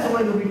 That's the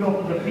way that we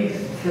go for the peace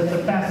that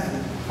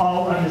surpasses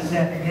all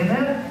understanding.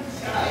 Amen?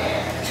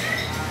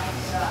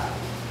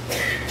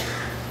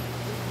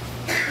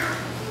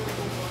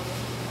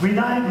 We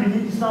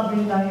need to stop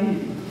being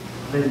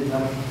naive, ladies and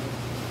gentlemen.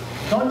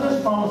 Don't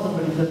just follow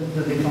somebody just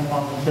because they come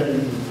along and tell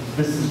you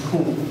this is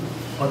cool.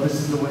 Or this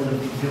is the way that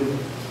we do it.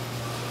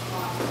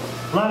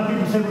 A lot of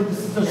people say, well, this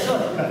is the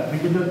shortcut. We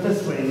can do it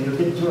this way, and you'll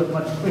get to it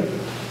much quicker.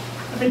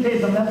 Let me tell you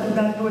something, that's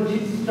exactly what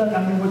Jesus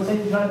tried. What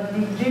Satan tried to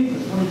do to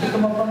Jesus when he took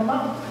him up on the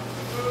mountain.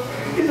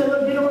 He said,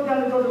 look, you don't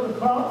got to go to the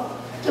cross.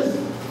 Just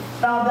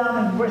bow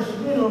down and worship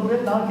me a little bit,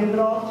 and I'll give it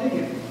all to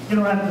you. You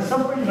don't have to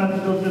suffer, you don't have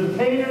to go through the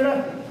pain or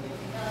nothing.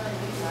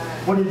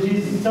 What did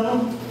Jesus tell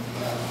him?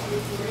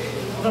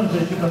 He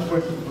said, you must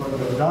worship the Lord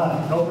your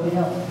God, nobody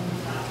else.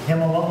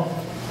 Him alone.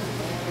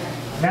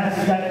 And that's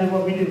exactly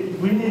what we do.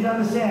 We need to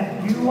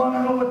understand, you want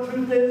to know what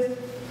truth is?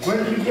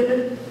 Where do you get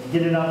it?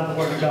 Get it out of the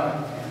Word of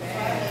God.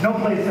 No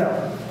place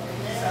else.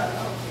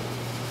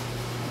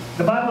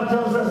 The Bible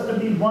tells us to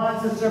be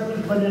wise as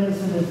serpents, but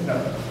innocent as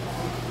doves.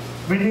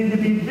 We need to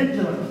be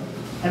vigilant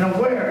and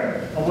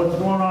aware of what's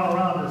going on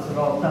around us at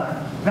all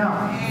times.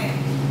 Now,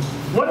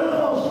 what are the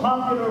most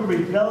popular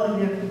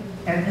rebellion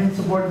and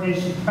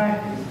insubordination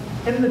practices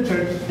in the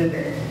church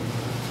today?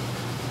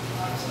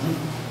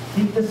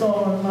 Keep this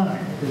all in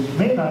mind, because you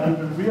may not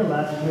even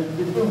realize what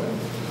you're doing.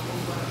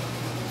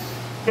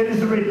 It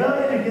is a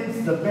rebellion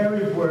against the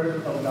very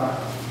Word of God.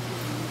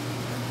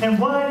 And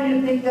why do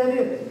you think that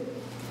is?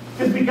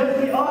 It's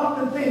because we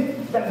often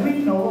think that we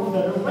know a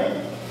better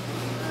way.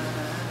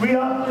 We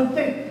often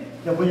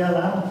think that we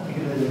allow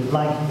because they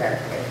like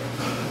that way.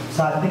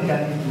 So I think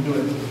I need to do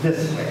it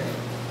this way.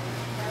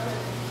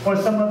 Or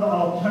some other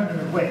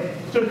alternative way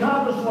to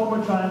accomplish what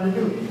we're trying to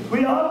do.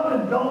 We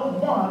often don't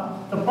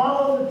want to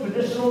follow the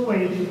traditional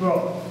way to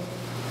grow.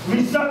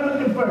 We start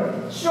looking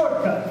for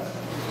shortcuts.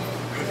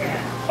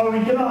 Or we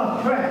get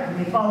off track and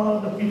we follow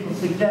other people's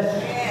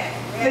suggestions.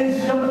 Ladies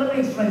and gentlemen, let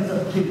me explain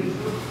something to you.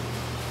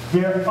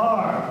 There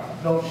are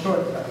no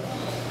shortcuts.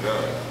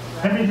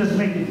 Let me just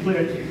make it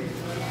clear to you.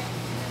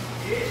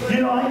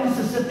 You know, I used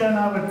to sit there and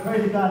I would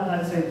pray to God and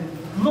I'd say,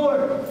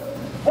 Lord,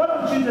 why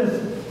don't you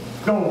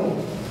just go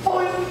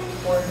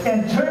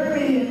and turn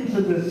me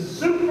into this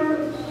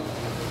super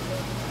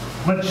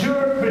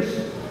mature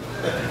Christian?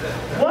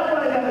 Why do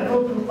I got to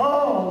go through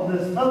all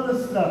this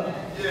other stuff?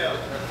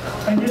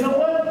 And you know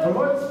what? The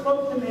Lord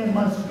spoke to me in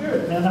my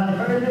spirit, and I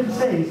heard him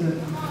say,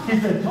 he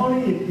said,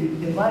 Tony,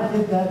 if I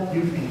did that,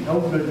 you'd be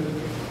no good.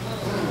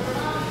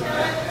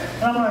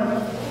 And I'm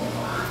like,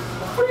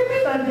 what do you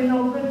mean I'd be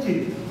no good to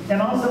you? And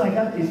all of a sudden I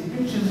got these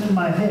pictures in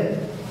my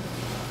head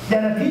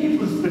that if he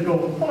was to go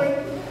point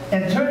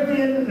and turn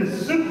me into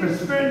this super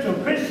spiritual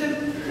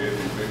Christian,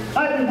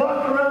 I'd be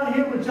walking around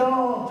here with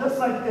y'all just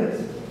like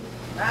this.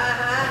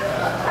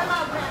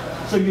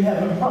 So you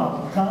having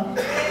problems, huh?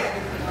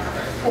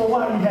 Well,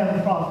 why are you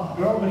having problems,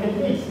 girl? Look at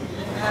me.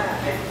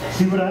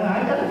 See what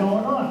I got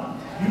going on.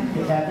 You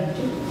can have it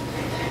too.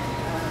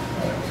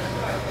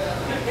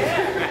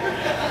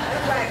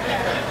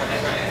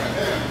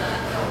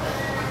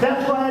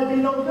 That's why I'd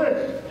be no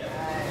good.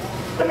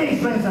 Let me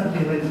explain something to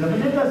you, ladies and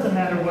gentlemen. It doesn't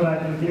matter what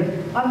I do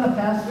here. I'm the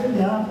pastor,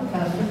 yeah, I'm the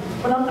pastor.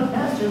 But I'm the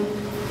pastor.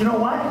 You know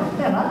why? Because,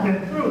 man, I've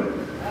been through it.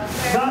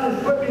 God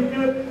has put me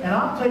through it, and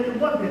I'll tell you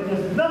what, if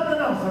there's nothing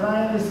else that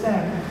I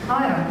understand,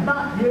 I am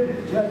not here to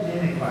judge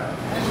anybody.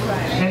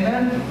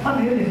 Amen?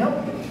 I'm here to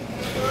help you.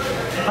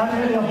 I'm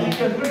here to help you,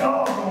 because we're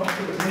all going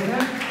through it.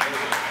 Amen?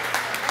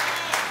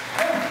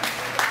 Yeah.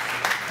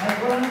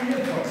 That's what I'm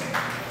here for.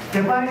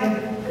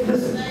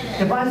 Listen,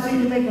 if I see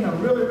you making a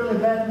really, really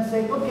bad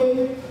mistake,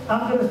 okay,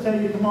 I'm going to tell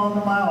you, come on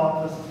to my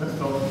office, let's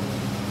go.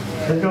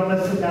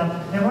 Let's sit down.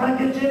 And when I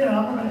get you in,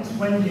 I'm going to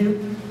explain to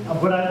you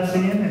what I'm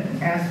seeing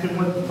and ask you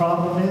what the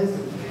problem is.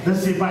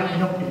 Let's see if I can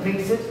help you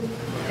fix it.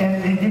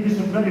 And give you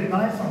some good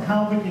advice on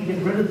how we can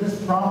get rid of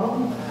this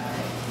problem.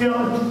 You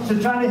know,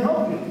 to try to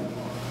help you.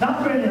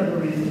 Not for any other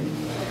reason.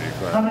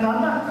 I mean,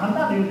 I'm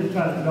not here to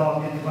try to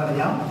dog anybody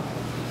out.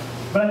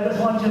 But I just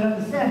want you to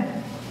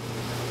understand,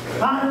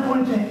 I'm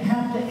going to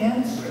have to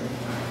answer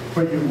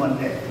for you one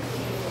day.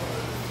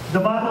 The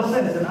Bible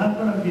says that I'm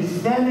going to be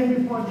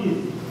standing before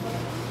Jesus.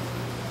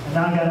 And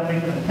now I've got to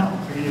make an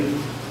account for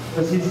you.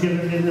 Because he's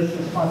given me this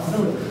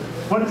responsibility.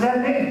 What does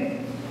that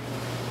mean?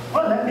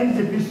 Well, that means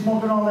if you're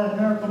smoking all that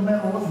miracle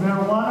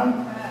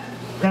marijuana,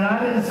 and I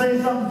didn't say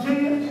something to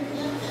you,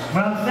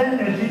 when I'm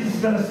standing there, Jesus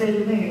is going to say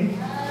to me,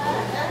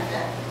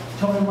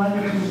 Tony, why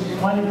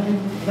did you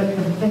let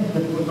them think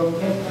that it was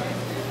okay?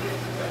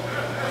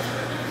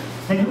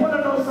 And you want to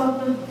know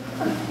something?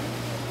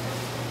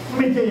 Let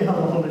me tell you how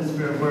the Holy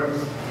Spirit works.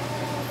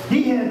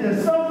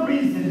 There's some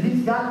reason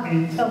he's got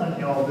me telling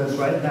you all this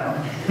right now.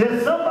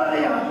 There's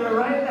somebody out there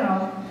right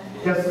now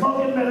that's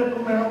smoking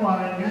medical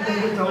marijuana and you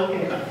think it's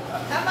okay.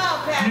 Come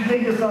on, Pastor. You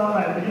think it's all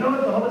right. But you know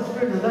what? The Holy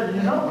Spirit is letting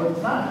you know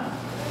it's not.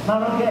 It's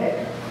not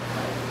okay.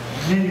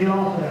 You need to get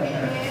off of that,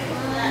 man.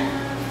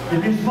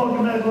 If you're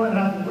smoking medical and I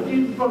said, what are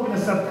you smoking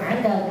this stuff?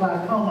 I got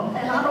glaucoma.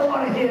 Man, I don't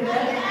want to hear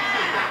that.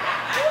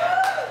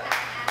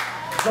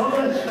 Don't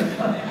listen.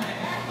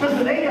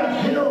 Listen, they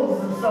got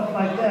pills and stuff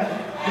like that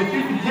that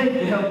you can take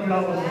to help you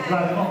out with some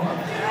glaucoma.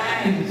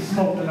 You can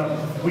smoke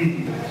enough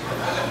weed.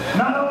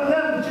 Not only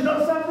that, but you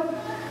know something?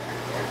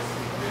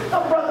 No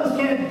brothers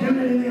can't do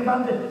anything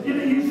about this.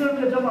 You serve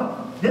talking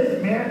about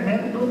this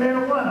medical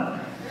marijuana.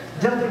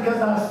 Just because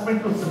I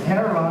sprinkled some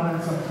heroin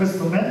and some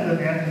crystal meth in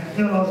there,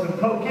 you know, some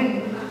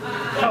cocaine,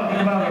 talking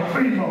about a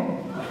primo.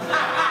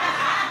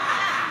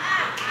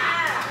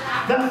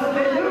 That's what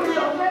they do,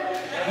 don't they?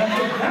 That's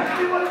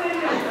exactly what they do.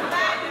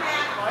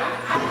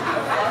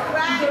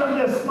 You get up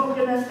there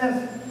smoking that mess,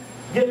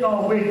 getting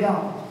all weighed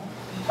out.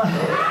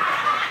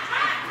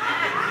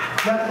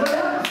 That's what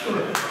happens to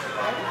it.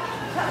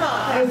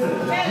 Listen,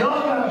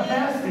 y'all got a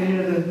pastor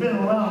here that's been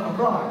around the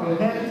block,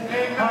 okay?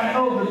 I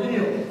know the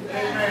deal.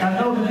 I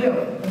know the deal.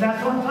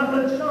 that's what I'm trying to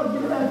let you know. You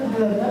don't have to do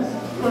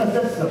that.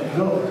 That's the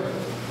go.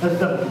 That's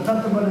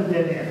nothing but a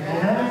dead end.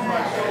 Amen?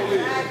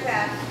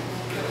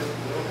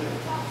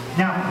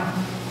 Now,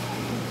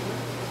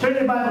 turn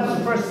your Bibles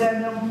to 1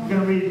 Samuel. We're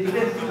going to read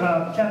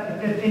chapter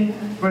 15,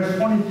 verse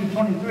 20 through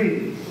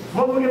 23.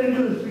 What we're going to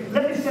do is,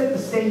 let me set the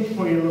stage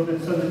for you a little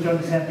bit so that you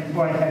understand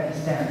before I have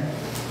you stand.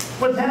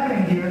 What's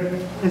happening here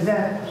is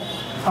that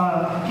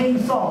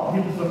King Saul, he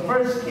was the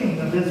first king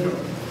of Israel.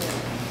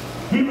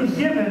 He was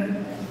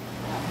given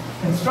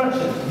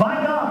instructions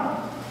by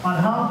God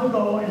on how to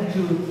go and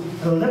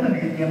to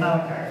eliminate the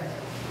Amalekites.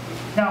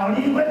 Now,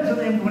 when he went to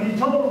them, when he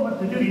told them what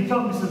to do, he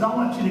told them, he says, I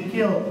want you to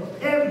kill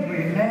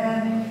every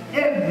man,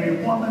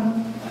 every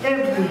woman,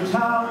 every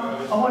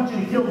child. I want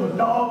you to kill the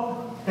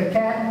dog, the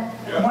cat.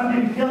 I want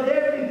you to kill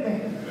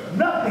everything.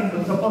 Nothing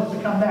was supposed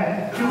to come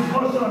back. He was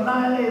supposed to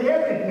annihilate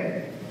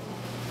everything.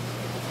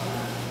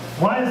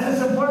 Why is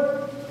this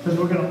important? Because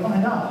we're going to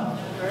find out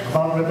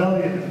about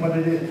rebellion and what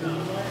it is.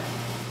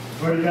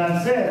 Where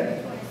God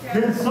said,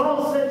 then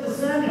Saul said to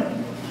Samuel,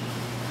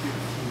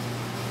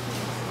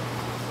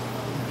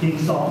 King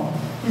Saul,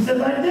 he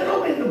said, I did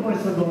obey the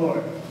voice of the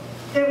Lord,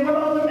 and went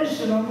on the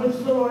mission on which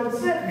the Lord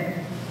sent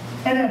me,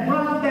 and have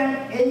brought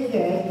back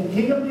Agag, the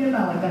king of the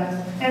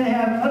Amalekites, and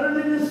have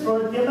utterly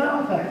destroyed the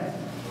Amalekites.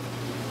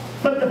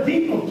 But the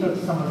people took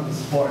some of the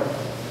spoil,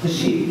 the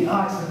sheep, the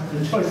oxen,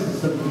 and the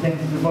choicest of the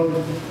things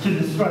devoted to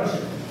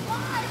destruction,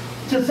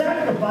 to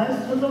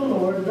sacrifice to the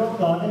Lord your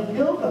God at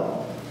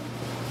Gilgal.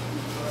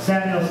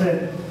 Samuel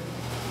said,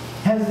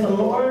 has the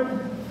Lord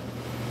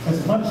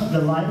as much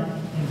delight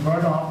in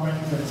burnt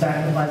offerings and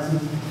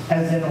sacrifices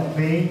as in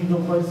obeying the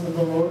voice of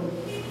the Lord?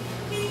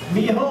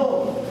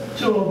 Behold,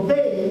 to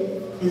obey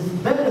is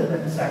better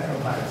than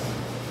sacrifice,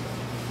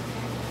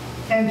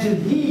 and to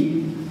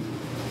heed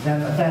than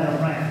the fat of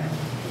rams.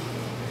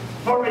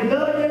 For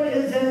rebellion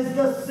is as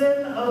the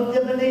sin of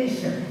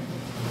divination,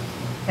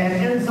 and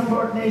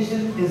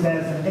insubordination is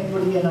as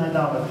iniquity and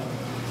idolatry.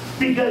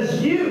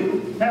 Because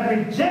you have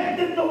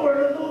rejected the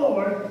word of the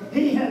Lord,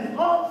 he has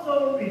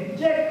also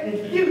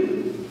rejected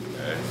you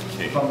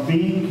from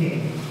being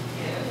king.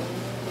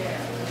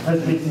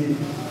 Let's be serious.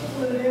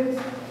 What it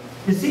is?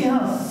 You see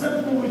how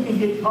simple we can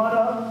get caught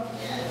up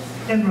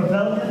in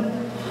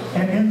rebellion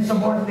and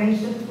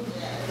insubordination?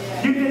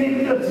 You can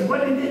even do it. See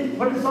what he did,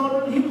 what he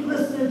saw, he was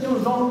listening to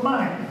his own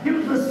mind. He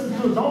was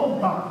listening to his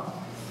own thoughts.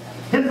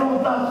 His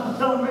own thoughts were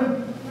telling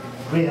him,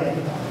 well,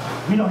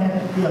 we don't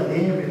have to kill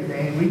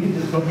everything. We can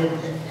just go ahead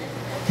and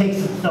take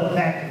some stuff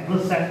back and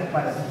we'll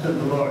sacrifice it to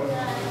the Lord.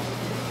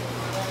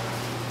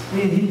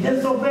 He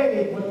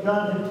disobeyed what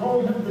God had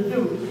told him to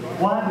do.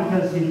 Why?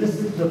 Because he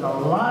listened to the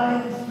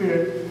lying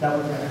spirit that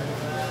was in him.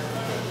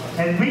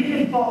 And we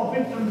can fall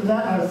victim to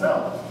that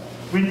ourselves.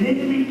 We need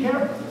to be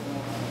careful.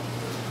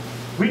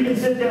 We can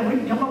sit there and we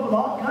can come up with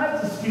all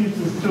kinds of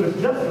excuses to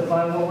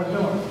justify what we're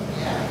doing.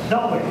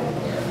 Don't we?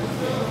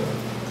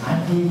 I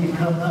need to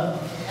come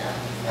up.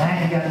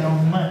 I ain't got no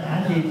money.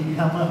 I need to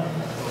come up.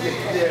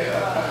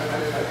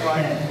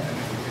 And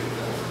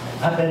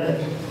I better,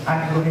 I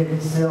can go ahead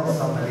and sell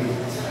some of these.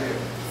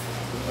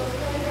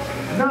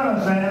 You know what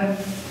I'm saying?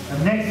 And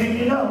next thing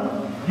you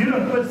know, you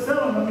don't quit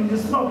selling them and you're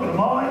smoking them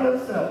all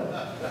yourself.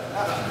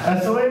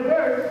 That's the way it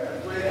works.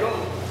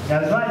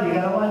 That's right, you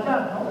gotta watch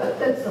out. Don't let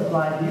that stuff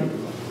lie to you.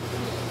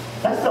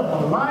 That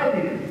stuff will lie to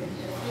you.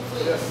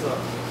 Yes, sir.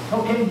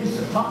 Okay, you used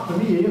to talk to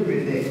me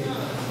every day.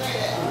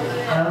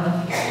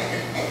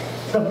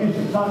 Stuff used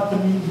to talk to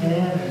me,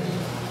 man.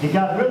 It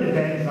got really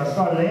bad because I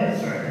started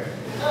answering it.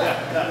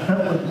 That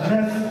was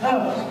messed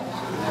up.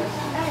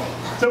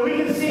 So we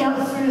can see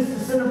how serious the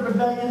sin of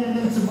rebellion and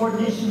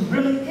insubordination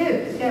really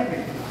is, can't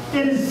we?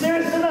 It is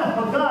serious enough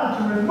for God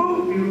to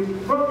remove you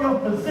from your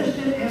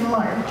position in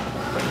life.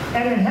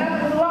 And it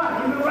happens a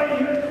lot, even right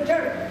here in the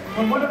church,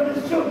 when one of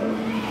his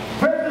children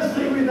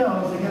purposely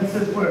rebels against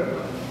his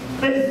word.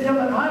 Ladies and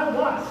gentlemen, I've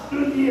watched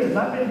through the years,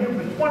 I've been here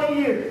for 20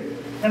 years,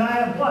 and I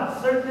have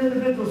watched certain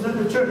individuals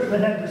in the church that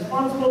had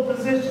responsible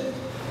positions.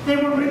 They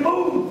were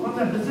removed from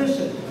their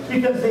position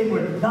because they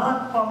were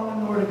not following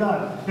the word of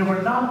God. They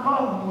were not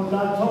following what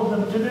God told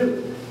them to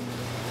do.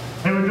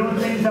 They were doing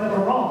things that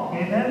were wrong.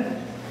 Amen?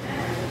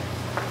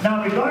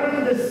 Now,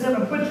 regarding this sin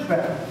of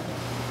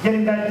witchcraft,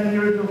 getting back to the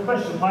original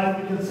question, why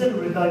do we consider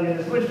rebellion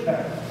as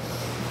witchcraft?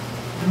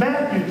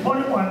 Matthew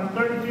 21,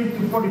 33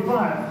 through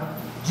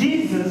 45,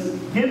 Jesus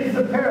gives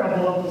the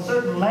parable of a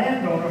certain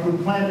landowner who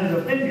planted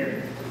a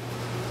vineyard.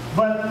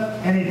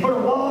 And he put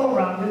a wall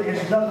around it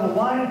and dug a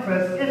wine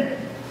press in it.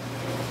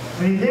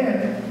 And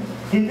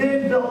he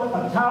then built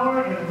a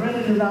tower and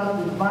rented it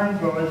out to vine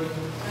growers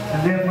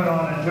and then went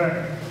on a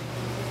journey.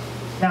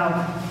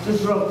 Now,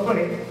 just real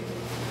quick,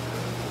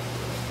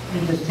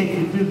 let me just take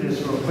you through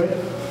this real quick.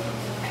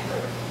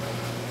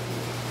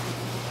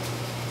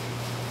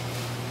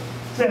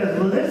 It says,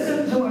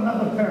 listen to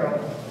another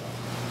parable.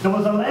 There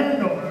was a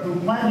landowner who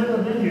planted a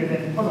vineyard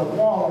and put a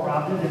wall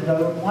around it and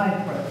dug a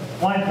wine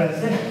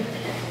press in it,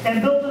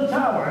 and built a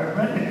tower and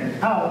rented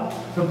it out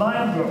to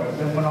vine growers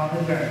and went on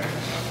the journey.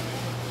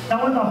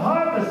 Now when the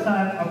harvest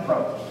time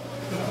approached,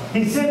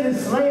 He sent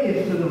his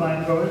slaves to the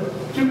vine growers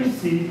to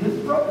receive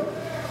his produce.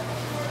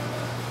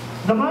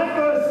 The vine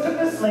growers took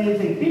the slaves,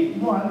 they beat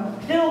one,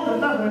 killed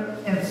another,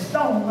 and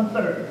stoned the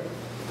third.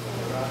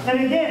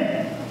 And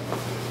again,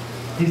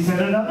 he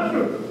sent another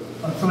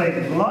group of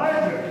slaves,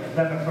 larger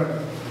than the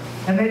first.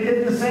 And they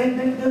did the same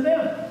thing to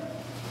them.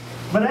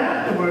 But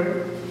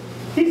afterward,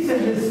 he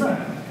sent his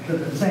son to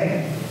them,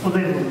 saying, well,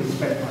 they will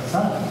respect my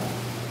son.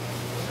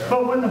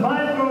 But when the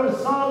vine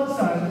growers saw the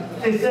son,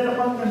 they said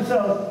among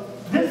themselves,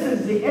 this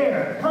is the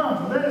heir.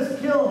 Come, let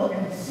us kill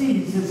and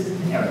seize his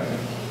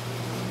inheritance.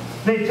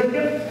 They took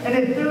him and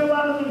they threw him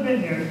out of the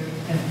vineyard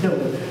and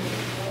killed him.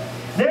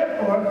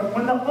 Therefore,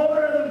 when the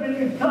owner of the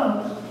vineyard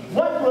comes,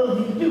 what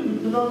will he do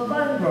to those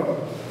vine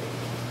growers?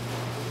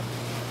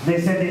 They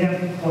said to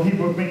him, well, he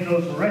will bring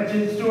those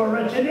wretches to a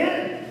wretched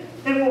inn,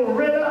 and will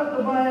rent out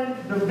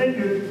the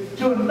vineyard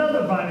to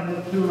other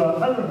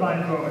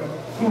vine growers,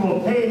 who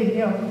will pay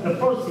him the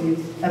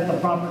proceeds at the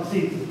proper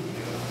season.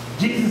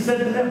 Jesus said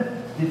to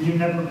them, did you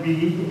never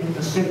read in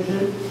the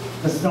scripture,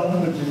 the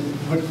stone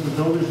which the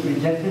builders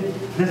rejected,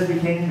 this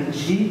became the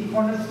chief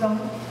cornerstone?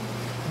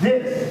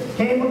 This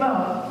came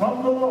about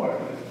from the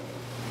Lord,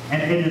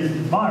 and it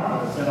is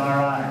marvelous in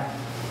our eyes.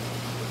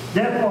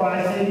 Therefore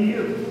I say to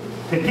you,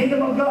 the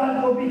kingdom of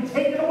God will be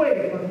taken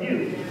away from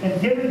you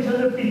and given to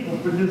the people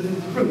producing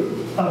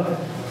fruit of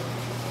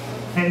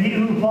it. And he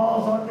who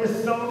falls on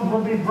this stone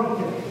will be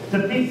broken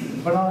to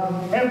pieces, but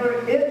on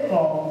whoever it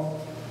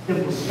falls, it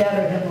will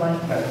scatter him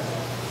like dust.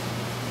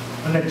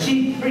 When the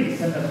chief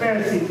priests and the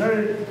Pharisees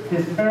heard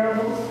his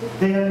parables,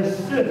 they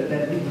understood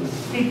that he was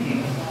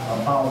speaking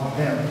about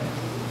them.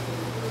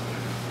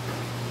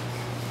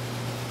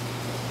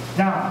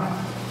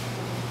 Now,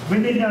 we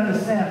need to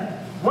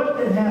understand what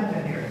did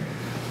happen here.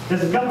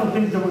 There's a couple of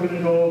things that we're going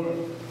to go over.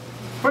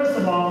 First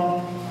of all,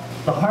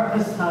 the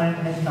harvest time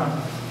has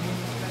come.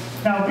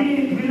 Now,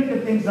 we look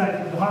at things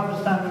like the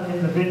harvest time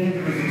in the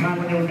vineyard was the time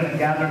when they were going to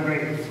gather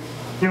grapes.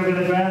 They were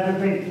going to gather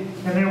grapes,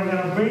 and they were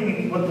going to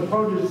bring what the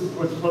produce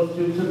was supposed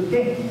to the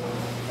king,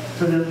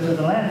 to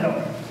the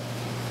landowner.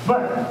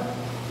 But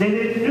they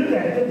didn't do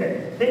that, did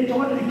they? They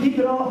wanted to keep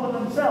it all for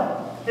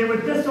themselves. They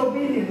were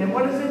disobedient. And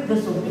what is it?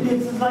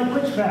 Disobedience is like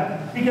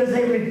witchcraft, because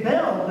they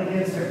rebelled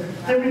against her.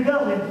 They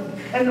rebelled.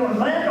 And the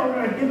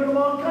landowner had given them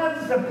all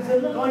kinds of stuff. He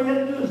said, look, all you got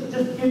to do is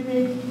just give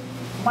me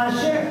my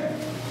share.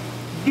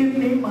 Give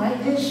me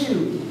my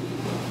issue.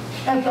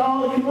 That's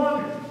all he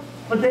wanted.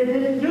 But they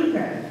didn't do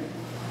that.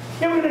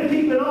 They were going to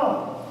keep it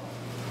all.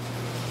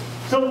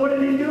 So what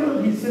did he do?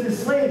 He sent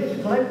his slaves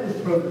to collect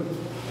this produce.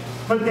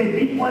 But they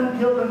beat one,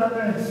 killed another,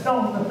 and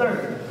stoned the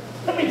third.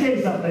 Let me tell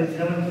you something, ladies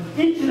and gentlemen.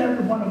 Each and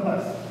every one of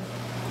us,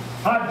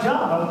 our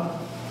job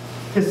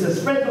is to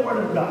spread the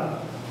word of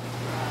God,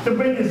 to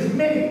bring as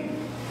many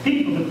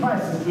people to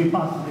Christ as we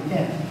possibly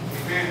can.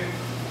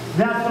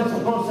 That's what's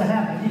supposed to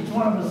happen. Each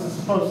one of us is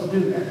supposed to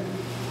do that.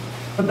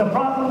 But the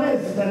problem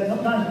is that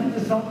sometimes we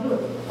just don't do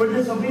it. We're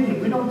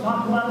disobedient. We don't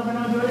talk about it. We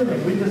don't do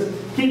anything. We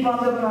just keep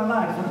on living our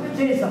lives. So let me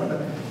tell you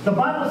something. The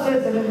Bible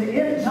says that in the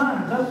end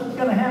times, that's what's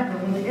going to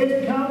happen. When the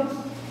end comes,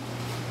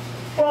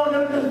 well,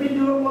 they'll just be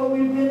doing what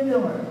we've been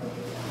doing.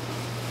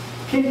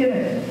 Kicking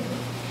it.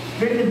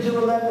 Drinking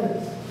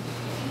 211s.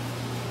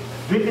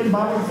 Drinking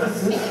bottles of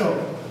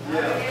Cisco.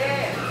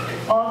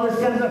 All this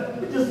kind of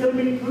stuff. We're just going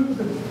to be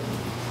cruising.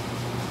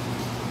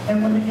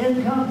 And when the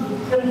end comes,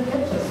 it's going to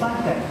catch us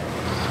like that.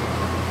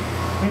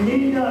 We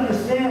need to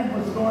understand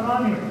what's going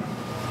on here.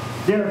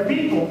 There are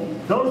people,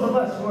 those of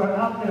us who are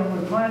out there,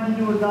 we're trying to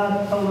do what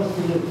God told us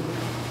to do.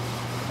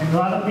 And a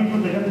lot of people,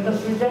 they're going to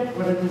just reject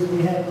what it is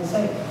we have to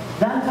say.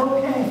 That's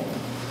okay.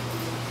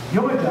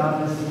 Your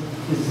job is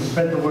to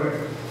spread the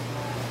word.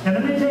 And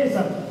let me tell you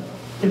something.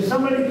 If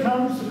somebody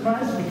comes to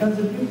Christ because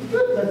of you,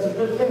 good, that's a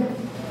good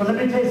thing. But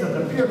let me tell you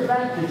something. The pure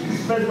fact that you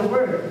spread the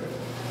word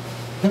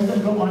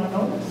doesn't go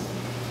unnoticed.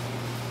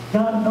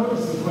 God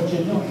notices what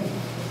you're doing.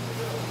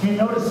 He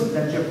notices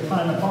that you're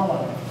trying to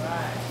follow him.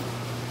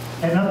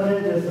 And of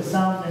it is the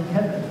sound in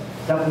heaven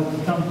that will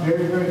become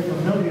very, very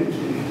familiar to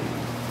you.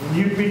 When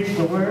you preach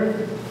the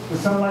word to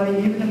somebody,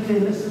 even if they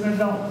listen or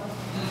don't,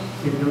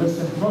 if you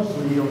listen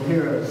closely, you'll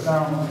hear a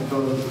sound that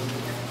goes,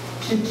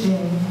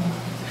 cha-ching.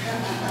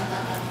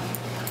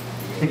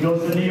 It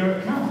goes into your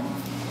account.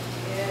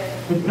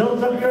 It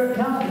builds up your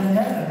account in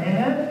heaven.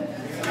 Amen?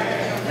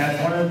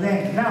 That's one of the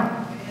things.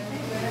 Now,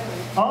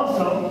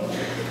 also,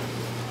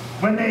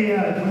 when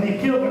they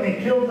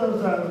killed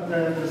those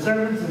the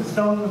servants and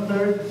stoned the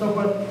third and so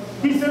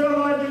forth, he said, oh,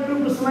 no, I had a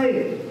group of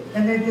slaves,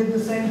 and they did the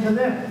same to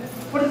them.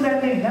 What does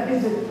that mean? That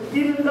means that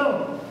even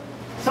though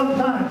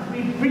sometimes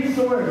we preach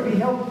the word, we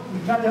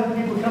try to help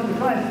people come to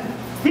Christ,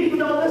 people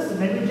don't listen,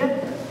 they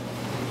reject us.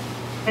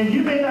 And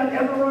you may not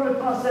ever run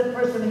across that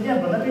person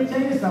again, but let me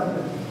tell you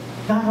something.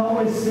 God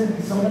always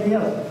sends somebody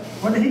else.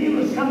 When he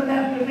was coming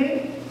after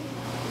me,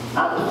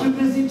 I was too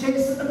busy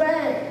chasing the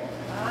bag.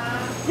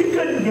 You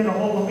couldn't get a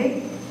hold of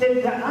me.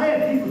 I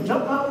had people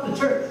jump out of the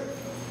church.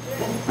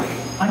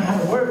 I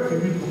got a word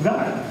for you from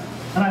God.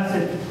 And I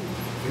said,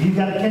 well, you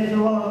got to catch me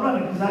while I'm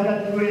running because I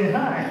got to go really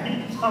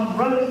high. I'm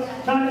running,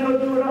 trying to go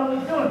do what I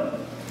was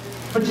doing.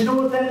 But you know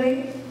what that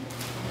means?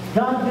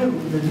 God knew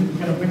that he was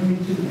going to bring me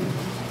to him.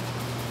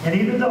 And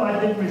even though I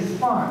didn't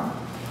respond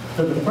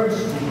to the first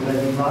people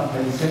that he brought,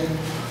 that he sent,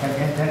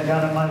 and that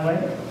got in my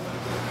way,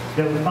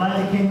 there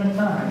finally came a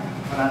time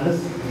when I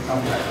listened to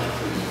somebody.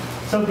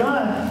 So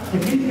God,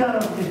 if he's got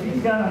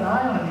an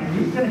eye on you,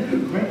 he's going to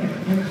keep bringing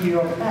into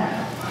your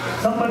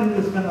path somebody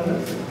that's going to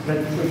listen,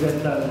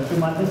 that you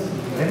might listen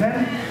to.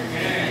 Amen?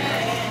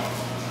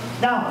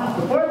 Now,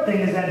 the fourth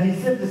thing is that he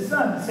sent the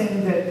Son,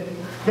 saying that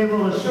they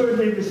will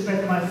assuredly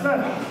respect my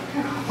Son.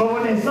 But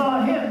when they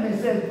saw him, they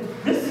said,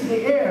 this is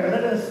the heir.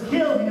 Let us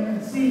kill him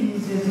and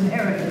seize his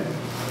inheritance.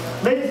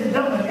 Ladies and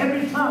gentlemen,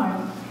 every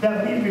time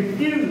that we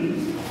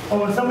refuse,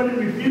 or when somebody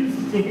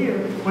refuses to hear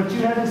what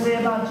you have to say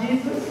about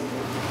Jesus,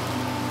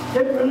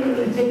 they're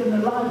really taking their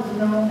lives in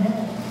their own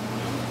hands.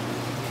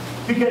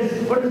 Because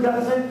what does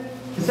God say?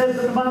 It says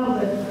in the Bible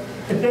that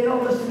if they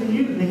don't listen to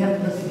you, they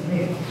haven't listened to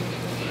me.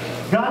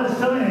 God is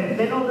telling you, if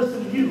they don't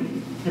listen to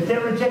you, if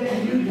they're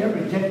rejecting you, they're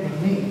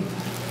rejecting me.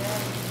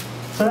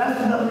 So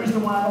that's another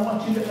reason why I don't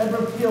want you to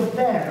ever feel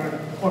bad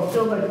or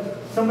feel like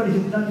somebody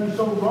has done you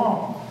so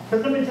wrong.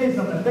 Because let me tell you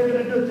something, if they're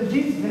going to do it to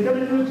Jesus, they're going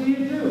to do it to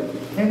you too.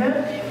 Amen?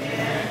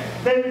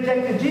 Amen. They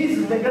rejected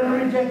Jesus, they're going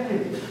to reject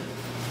you.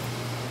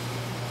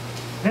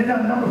 And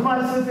number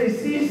 5 says they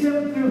seized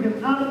him, threw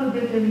him out of the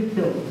vineyard and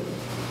killed him.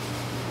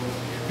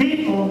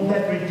 People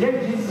that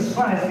reject Jesus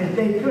Christ, if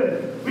they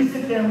could, we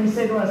sit there and we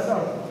say to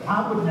ourselves,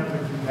 I would never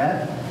do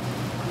that.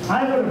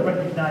 I would have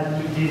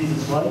recognized who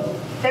Jesus was.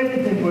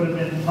 Everything would have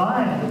been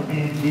fine with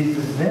me and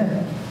Jesus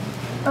then.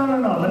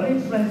 No. Let me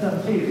explain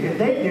something to you. If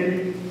they did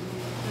it,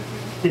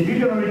 if you're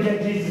going to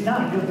reject Jesus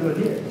now, you'll do it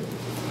here.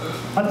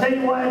 I'll tell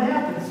you why it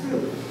happens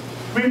too.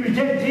 We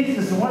reject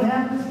Jesus, and what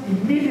happens?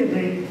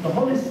 Immediately, the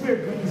Holy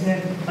Spirit brings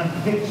in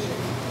conviction.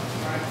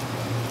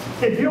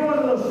 If you're one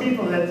of those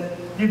people that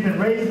you've been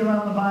raised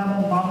around the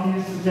Bible, Mama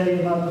used to tell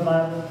you about the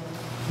Bible,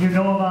 you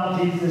know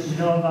about Jesus, you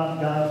know about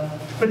God,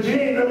 but you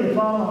ain't really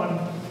following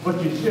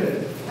what you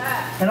should.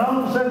 And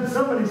all of a sudden,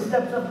 somebody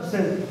steps up and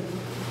says,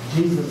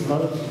 Jesus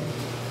loves you.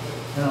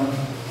 You know,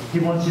 he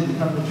wants you to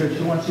come to church.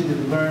 He wants you to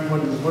learn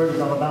what his word is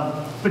all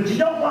about. But you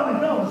don't want to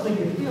go, so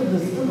you feel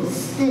this little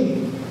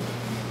sting.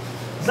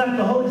 It's like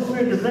the Holy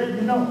Spirit is letting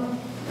you know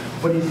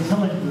what he's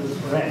telling you is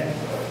correct.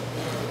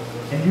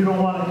 And you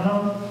don't want to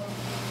come?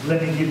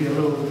 Let me give you a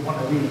little one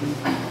of these.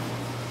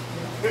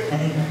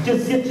 And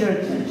just get your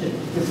attention.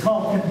 It's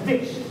called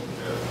conviction.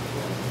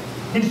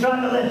 He's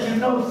trying to let you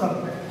know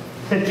something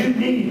that you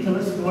need to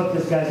listen to what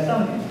this guy's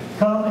telling you.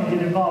 Come and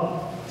get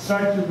involved.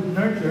 Start to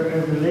nurture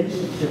a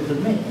relationship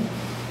with me.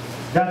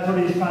 That's what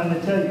he's trying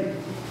to tell you.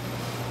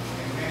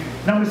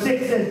 Number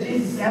 6 says,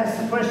 Jesus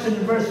asked the question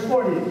in verse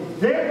 40,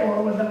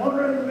 therefore, when the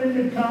owner of the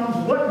vineyard comes,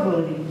 what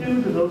will he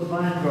do to those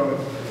vine growers?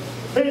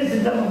 Ladies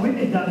and gentlemen, we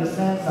need to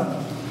understand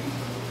something.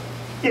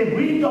 If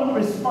we don't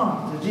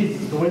respond to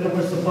Jesus the way that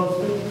we're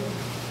supposed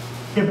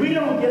to, if we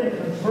don't get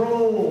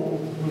control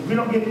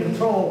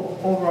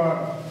over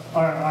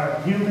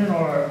our human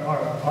or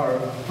our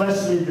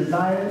fleshly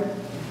desires,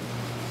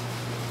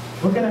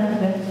 we're going to have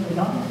to answer to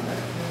God.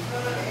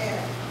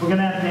 We're going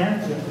to have to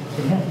answer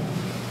to him.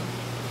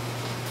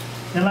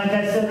 And like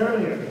I said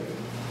earlier,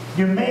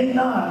 you may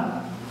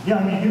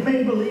you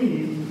may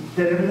believe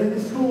that everything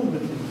is cool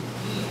with you.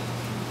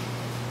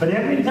 But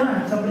every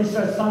time somebody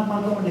starts talking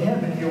about going to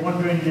heaven, you're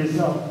wondering to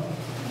yourself,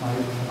 am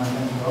I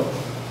going to go?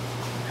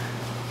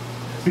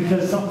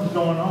 Because something's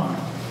going on.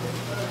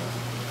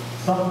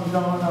 Something's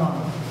going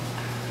on.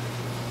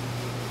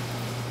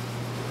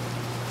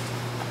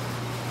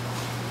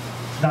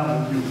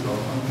 Not with you, so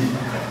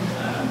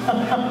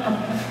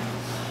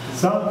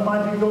something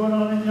might be going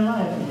on in your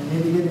life, and you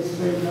need to get it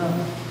straightened out.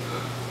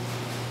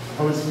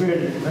 Holy Spirit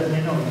is letting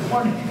me know. He's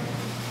warning you.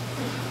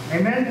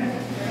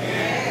 Amen?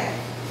 Amen?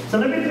 So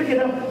let me pick it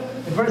up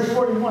in verse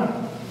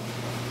 41.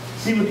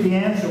 See what the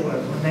answer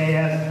was when they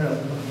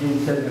asked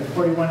Jesus said,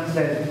 41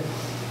 said,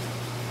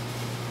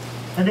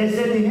 and they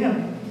said to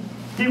him,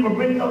 he will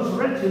bring those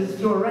wretches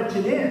to a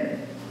wretched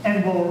end,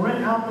 and will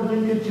rent out the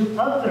vineyard to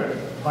other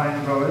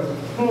vine growers,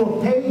 who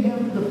will pay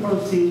him the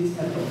proceeds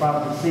at the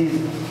proper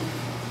season.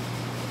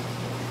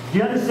 Do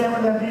you understand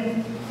what that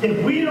means?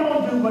 If we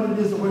don't do what it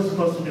is that we're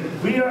supposed to do,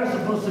 we are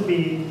supposed to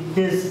be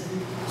his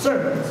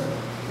servants.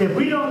 If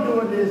we don't do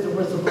what it is that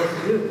we're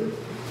supposed to do,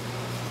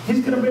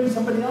 he's going to bring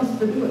somebody else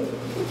to do it.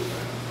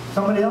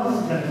 Somebody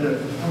else is going to do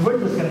it. And we're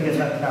just going to get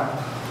left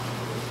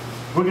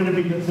out. We're going to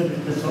be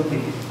considered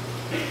disobedient.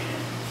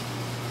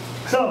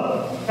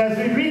 So, as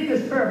we read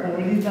this parable,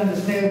 we need to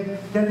understand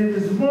that it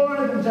is more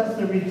than just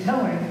a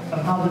retelling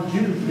of how the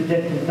Jews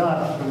rejected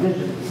God's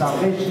provision of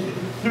salvation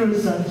through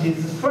his Son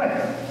Jesus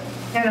Christ,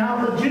 and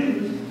how the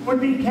Jews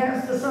would be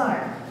cast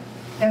aside,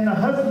 and the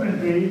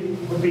husbandry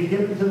would be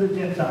given to the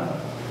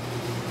Gentiles.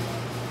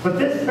 But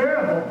this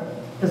parable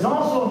is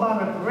also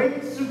about a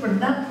great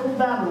supernatural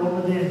battle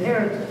over the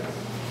inheritance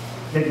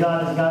that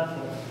God has got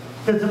for us.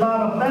 It's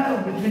about a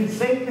battle between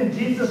Satan and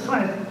Jesus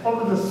Christ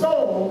over the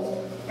souls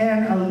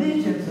and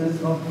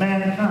allegiances of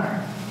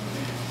mankind.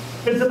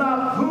 It's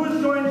about who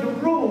is going to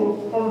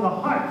rule over the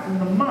hearts and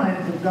the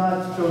minds of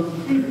God's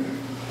chosen people.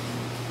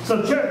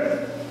 So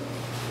church,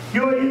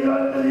 you are either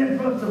under the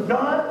influence of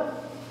God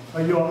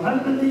or you are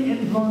under the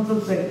influence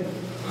of Satan.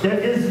 There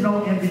is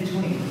no in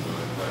between.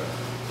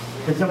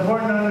 It's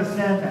important to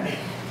understand that.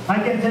 I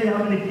can't tell you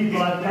how many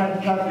people I've tried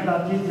to talk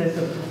about Jesus. They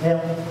said,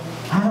 well,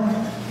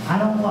 I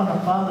don't want to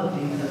follow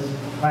Jesus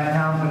right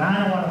now, but I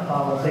don't want to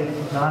follow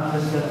Satan. So I'm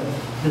just going to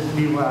just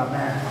be where I'm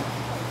at.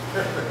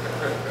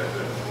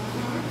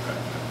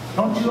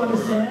 Don't you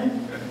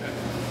understand?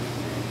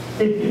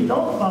 If you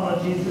don't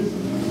follow Jesus,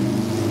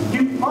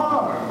 you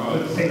are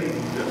with Satan.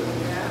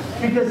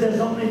 Because there's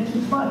only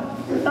two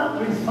spots. There's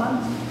not three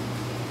spots.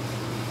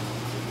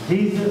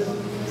 Jesus,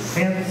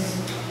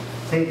 sins,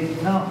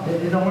 Satan. No,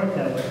 it don't work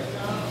that way.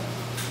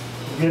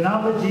 If you're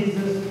not with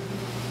Jesus,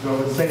 you're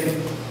with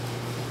Satan.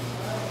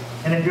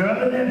 And if you're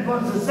under the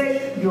influence of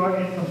Satan, you are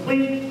in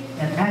complete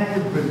and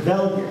active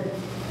rebellion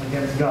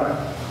against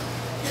God.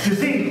 You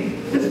see,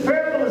 this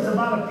parable is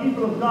about a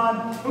people of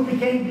God who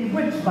became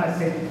bewitched by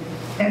Satan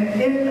and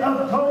ended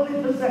up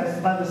totally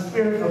possessed by the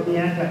spirit of the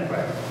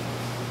Antichrist.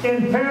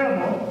 In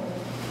parable,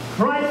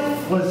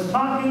 Christ was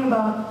talking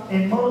about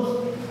a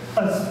most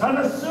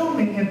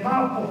unassuming and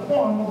powerful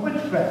form of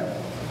witchcraft,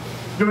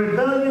 the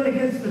rebellion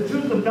against the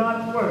truth of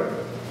God's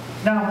word.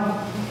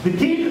 Now, the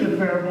key to the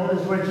parable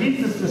is where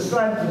Jesus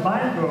describes the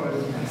vine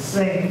growers and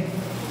saying,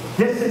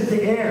 this is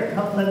the heir,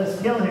 come let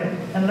us kill him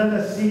and let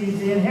us seize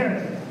the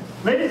inheritance.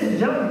 Ladies and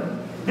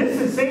gentlemen, this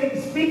is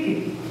Satan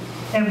speaking.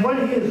 And what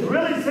he is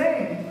really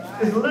saying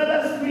is let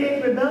us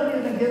create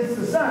rebellion against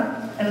the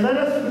Son and let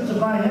us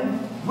crucify him.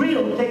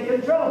 We'll take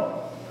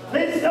control.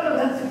 Ladies and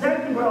gentlemen, that's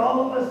exactly where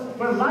all of us,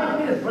 where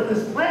life is, where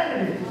this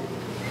planet is.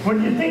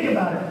 When you think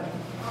about it,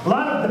 a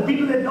lot of the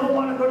people that don't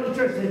want to go to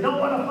church, they don't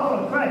want to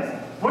follow Christ,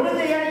 what are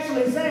they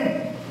actually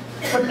saying?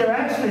 What they're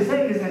actually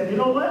saying is that, you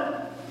know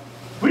what?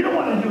 We don't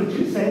want to do what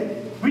you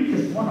say. We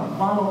just want to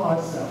follow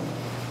ourselves.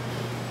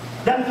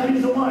 That's the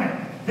reason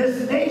why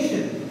this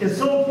nation is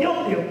so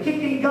guilty of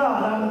kicking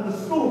God out of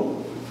the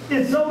school.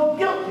 It's so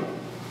guilty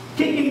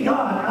kicking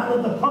God out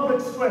of the public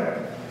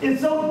square.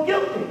 It's so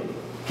guilty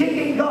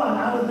kicking God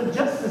out of the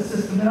justice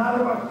system and out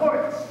of our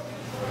courts.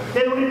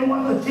 They don't even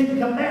want the 10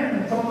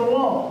 Commandments on the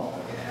wall.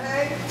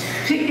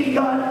 Kicking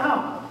God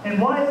out. And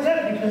why is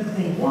that? Because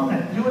they want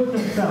to do it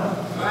themselves.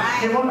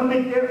 They want to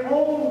make their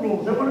own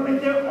rules. They want to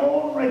make their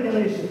own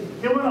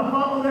regulations. They want to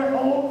follow their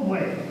own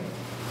way.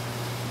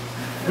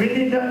 We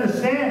need to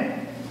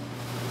understand.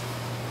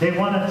 They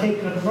want to take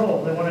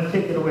control. They want to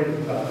take it away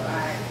from God.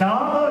 Now,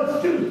 although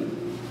it's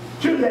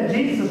true that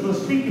Jesus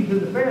was speaking to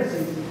the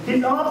Pharisees,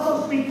 he's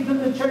also speaking to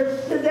the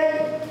church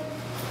today.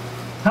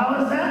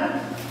 How is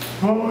that?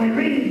 Well, when we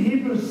read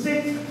Hebrews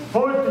 6,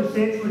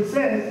 4-6, which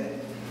says,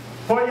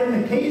 for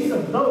in the case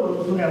of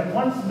those who have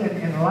once been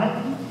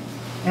enlightened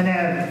and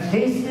have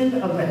tasted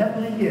of the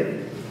heavenly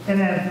gift and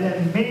have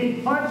been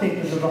made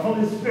partakers of the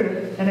Holy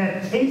Spirit and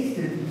have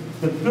tasted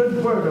the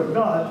good word of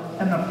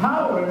God and the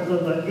powers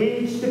of the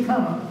age to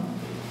come,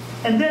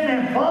 and then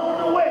have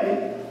fallen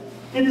away,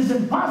 it is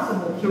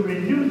impossible to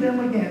renew them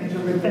again to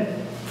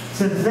repentance,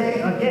 since they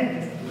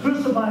again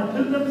crucified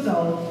to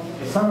themselves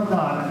the Son of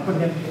God and put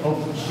him to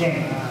open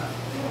shame.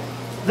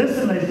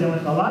 Listen, ladies and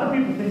gentlemen, a lot of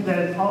people think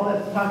that all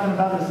that's talking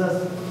about is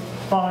us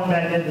falling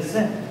back into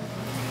sin.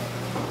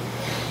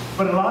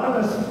 But a lot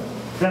of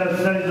us that have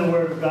studied the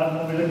Word of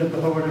God, when we look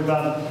at the Word of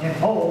God in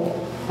whole,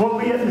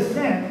 what we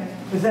understand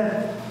is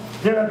that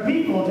there are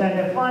people that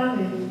have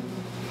finally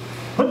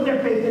put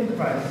their faith in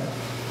Christ.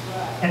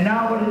 And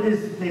now what it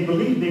is they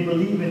believe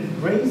in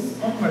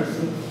grace and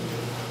mercy.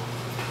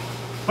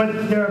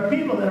 But there are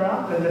people that are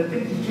out there that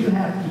think that you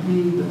have to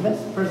be the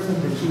best person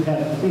that you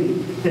have to be.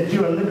 That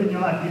you are living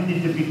your life. You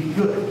need to be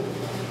good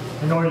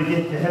in order to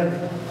get to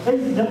heaven.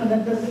 Ladies and gentlemen,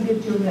 that doesn't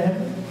get you into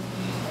heaven.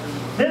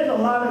 There's a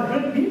lot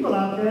of good people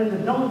out there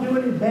that don't do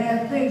any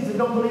bad things, that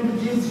don't believe in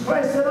Jesus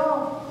Christ at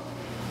all.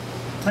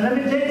 And let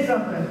me tell you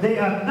something. They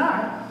are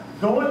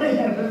not going to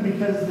heaven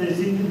because they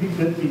seem to be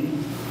good people.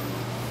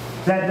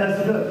 That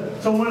doesn't do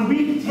it. So when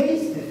we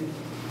taste it,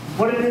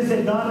 what it is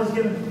that God has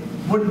given,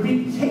 when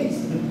we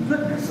taste the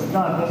goodness of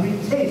God, when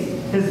we taste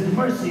His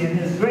mercy and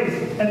His grace,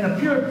 and the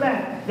pure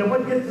fact that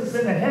what gets us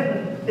into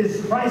heaven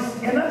is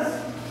Christ in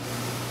us,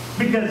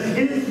 because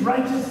His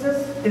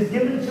righteousness is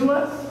given to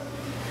us,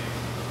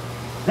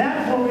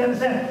 that's what we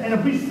understand. And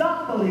if we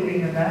stop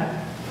believing in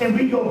that, and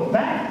we go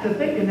back to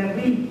thinking that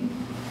we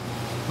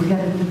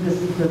got to do this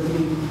because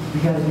we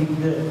got to be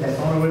good. That's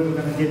the only way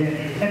we're going to get in.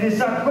 And they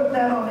start putting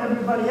that on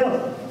everybody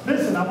else.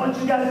 Listen, I want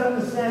you guys to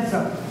understand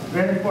something.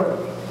 Very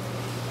important.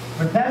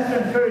 When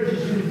Pastor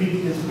encourages you to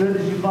be as good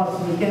as you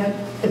possibly can,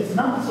 it's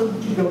not so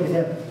that you go to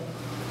heaven.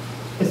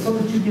 It's so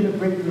that you get a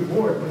great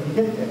reward when you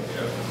get there.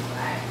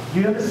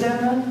 Do you understand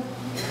that?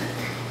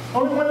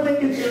 Only one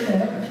thing gets you into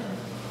heaven.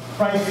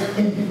 Christ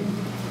in you.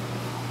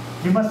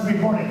 You must be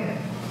born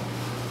again.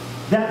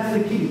 That's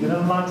the key that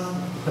unlocks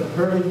the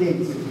pearly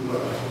gates, if you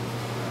will.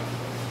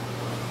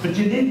 But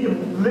you need to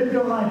live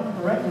your life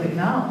correctly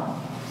now,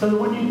 so that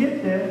when you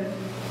get there,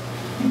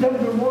 you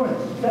have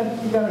rewards.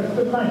 you got a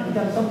good life. You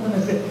got something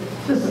to say.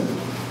 Listen,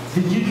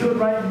 did you do it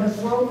right in this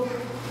world?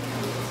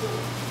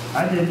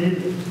 I didn't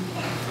either.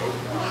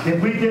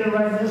 If we did it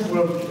right in this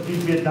world,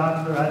 you'd be a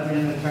doctor, I'd be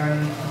an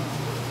attorney.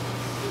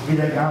 Be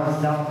that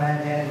house down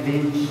Manhattan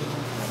Beach,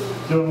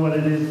 doing what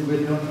it is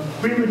we're doing.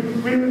 We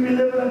would be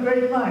living a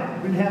great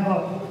life. We'd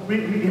have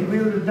if we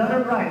would have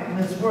done it right in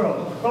this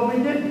world. But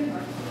we didn't.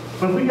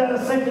 But we got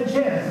a second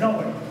chance, don't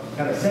we?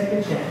 Got a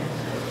second chance.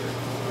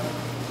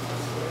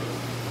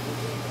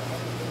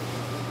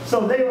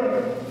 So they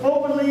were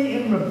openly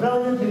in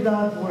rebellion to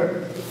God's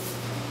word.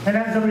 And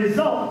as a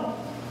result,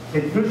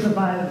 they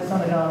crucified the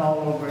Son of God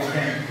all over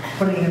again,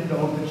 putting him to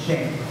open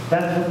shame.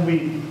 That's when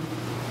we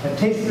have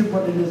tasted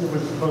what it is that we're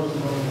supposed to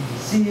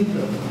receive,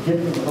 the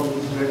gift of the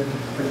Holy Spirit,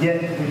 but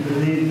yet we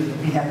believe that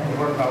we have to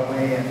work our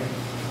way in.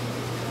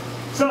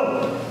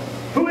 So,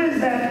 who is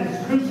that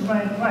that's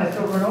crucifying Christ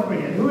over and over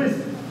again? Who is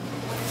it?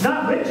 It's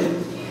not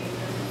riches.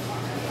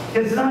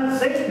 It's not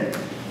Satan.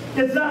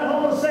 It's not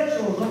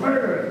homosexuals or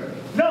murderers.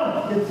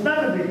 No, it's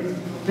none of these.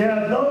 There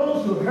are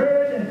those who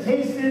heard and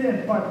tasted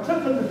and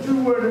partook of the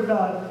true word of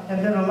God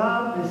and then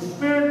allowed the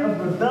spirit of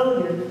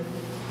rebellion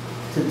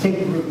to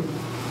take root.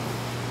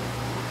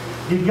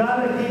 You've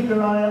got to keep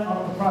your eye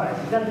on the prize.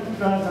 You've got to keep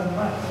your eyes on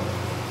Christ.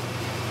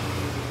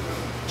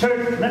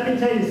 Church, let me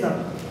tell you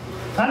something.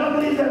 I don't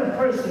believe that a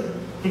person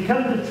can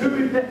come to true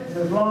repentance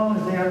as long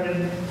as they are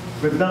in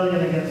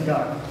rebellion against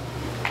God.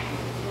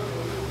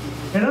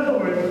 In other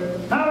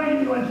words, how are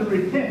you going to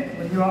repent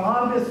when you are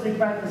obviously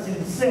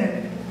practicing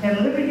sin and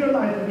living your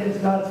life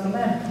against God's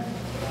commandments?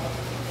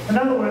 In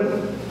other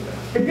words,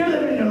 if you're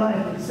living your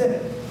life in sin,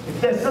 if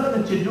there's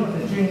something that you're doing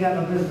that you ain't got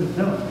no business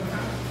doing,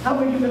 how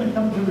are you going to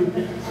come to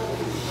repentance?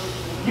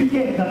 You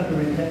can't come to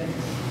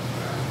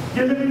repentance.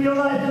 You're living your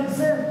life in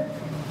sin.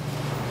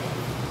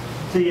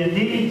 So you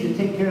need to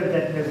take care of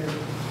that business.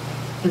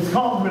 It's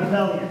called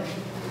rebellion.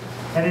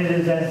 And it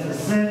is as the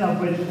sin of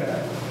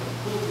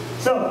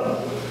witchcraft.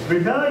 So,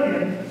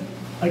 rebellion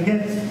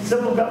against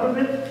civil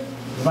government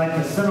is like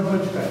the sin of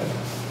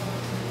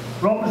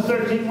witchcraft. Romans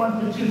 13,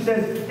 1-2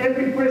 says,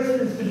 every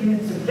person is to be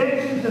in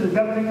subjection to the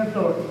governing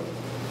authority.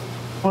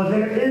 For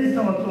there is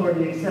no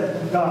authority except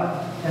from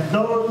God, and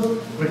those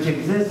which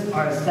exist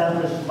are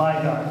established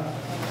by God.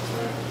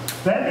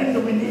 That means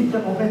that we need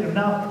to obey them.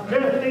 Now,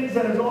 there are things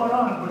that are going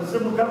on where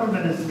civil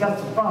government has got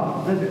some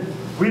problems, isn't it?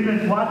 We've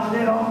been watching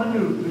it on the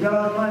news. We've got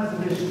all kinds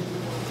of issues.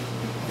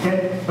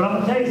 Okay? But I'm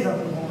going to tell you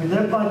something. When we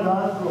live by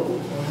God's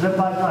rules, when we live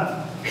by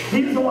God,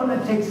 He's the one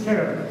that takes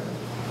care of us.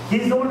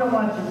 He's the one that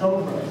watches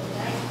over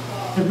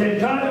us. If they're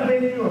trying to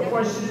make you or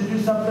force you to do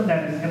something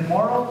that is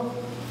immoral,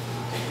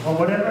 or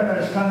whatever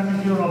is trying to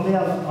make you obey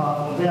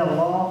a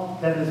law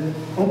that is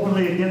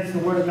openly against the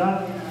Word of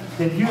God,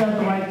 then you have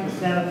the right to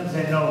stand up and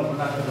say, no, we're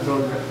not going to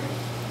go there.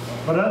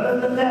 But other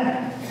than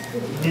that,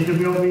 you need to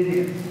be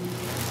obedient.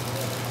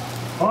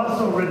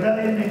 Also,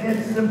 rebellion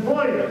against his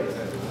employer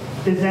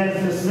is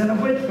as the sin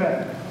of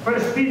witchcraft.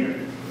 1 Peter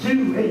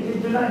 2,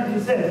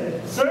 18-19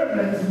 says,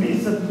 servants, be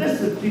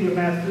submissive to your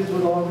masters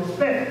with all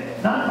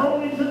respect, not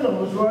only to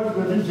those who are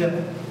good and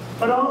gentle,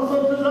 but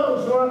also to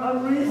those who are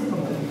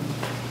unreasonable.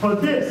 For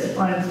this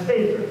finds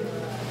favor,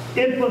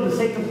 if for the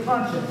sake of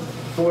conscience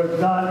towards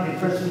God a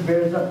person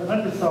bears up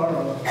under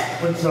sorrow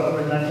when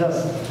suffering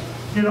unjustly.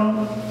 You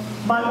know,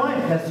 my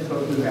wife has to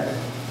go through that.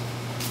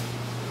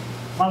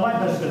 My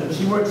wife has to.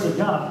 She works a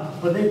job,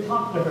 but they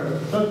talk to her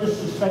so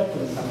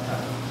disrespectfully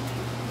sometimes.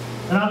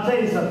 And I'll tell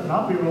you something,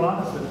 I'll be real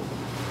honest with you.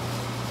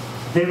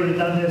 They would have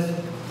done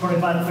this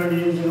 25, 30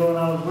 years ago when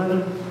I was with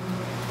her.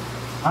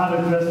 I'd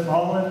have dressed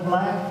all in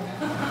black.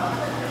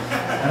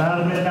 And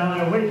I'd have been down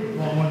there waiting for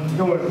them when the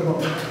doors were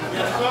open.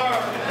 Yes, sir.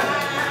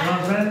 You know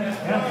what I'm saying?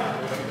 Yeah.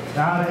 I'd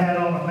have had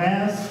on a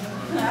mask,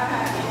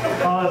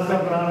 all that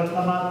stuff, and I'd have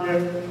come out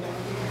there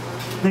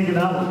thinking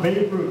I was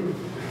Babe Ruth.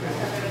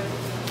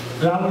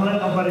 But I wouldn't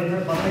let nobody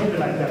hurt my baby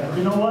like that. But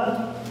you know what?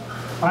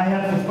 I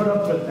have to put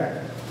up with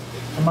that.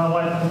 And my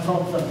wife comes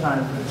home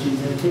sometimes when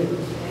she's in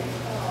tears.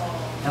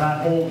 And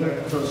I hold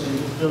her so she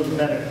feels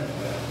better.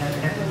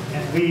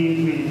 And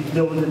we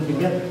deal with it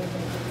together.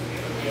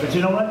 But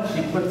you know what?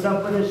 She puts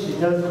up with it. She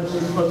does what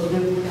she's supposed to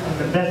do. And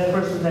the best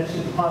person that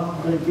she can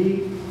possibly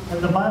be. And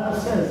the Bible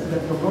says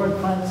that the Lord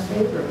finds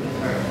favor in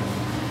her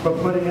for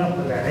putting up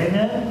with that.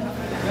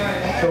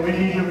 Amen? So we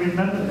need to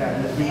remember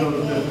that as we go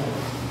through.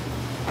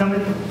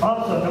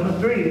 Also, number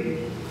 3,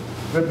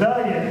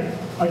 rebellion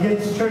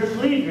against church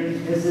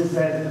leaders is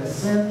as the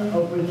sin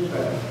of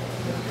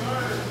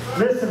witchcraft.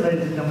 Listen,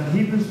 ladies and gentlemen,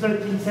 Hebrews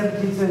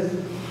 13:17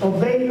 says,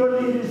 obey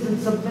your leaders and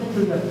submit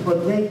to them, for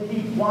they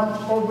keep watch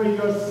over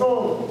your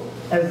soul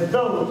as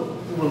those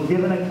who will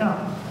give an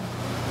account.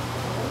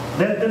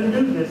 Let them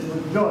do this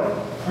with joy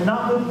and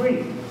not with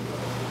grief,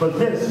 for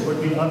this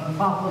would be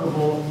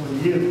unprofitable for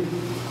you.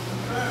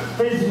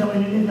 Ladies and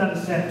gentlemen, you need to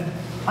understand,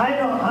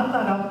 I'm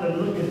not out there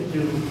looking to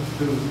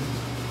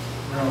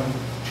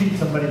treat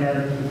somebody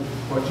better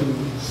or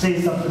to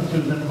say something to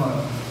them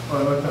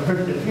or to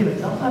hurt their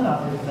feelings. I'm not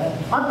out here for that.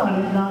 I'm not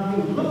even out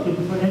here looking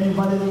for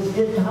anybody that's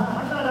getting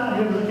high. I'm not out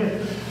here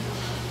looking.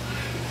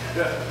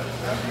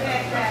 I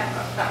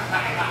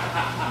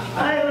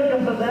ain't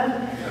looking for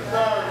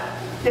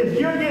that. If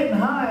you're getting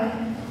high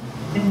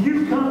and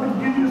you come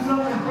and you do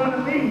something in front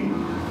of me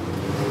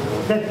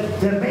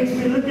that makes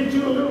me look at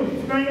you a little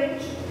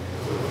strange,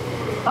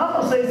 I'm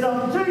going to say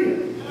something to you.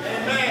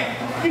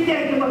 Amen. You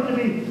can't come up to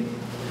me,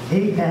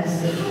 hey,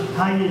 Pastor,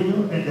 how you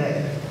doing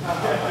today?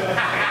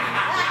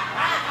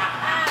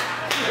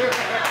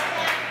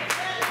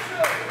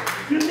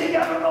 You think I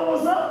don't know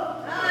what's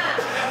up?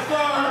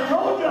 I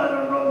told you I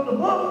done wrote the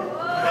book.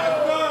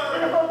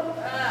 You know,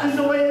 it's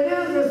the way it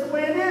is, that's the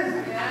way it is.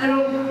 You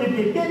know, if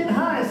you're getting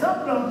high,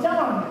 something don't tell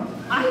on you.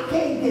 I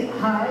can't get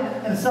high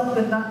and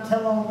something not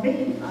tell on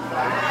me.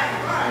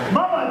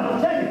 My wife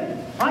will tell you,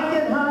 I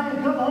get high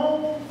and come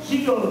home,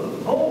 she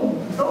goes, oh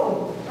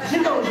no. She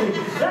knows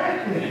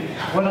exactly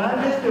what I've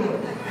been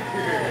doing.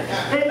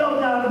 Ain't no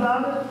doubt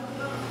about it.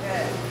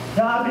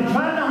 Now I've been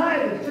trying to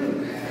hide it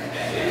too.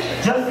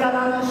 Just got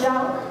out of the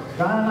shower,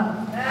 trying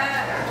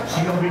out.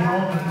 She gonna be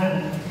home in a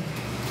minute.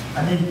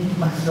 I need to keep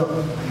myself.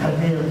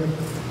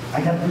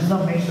 I gotta do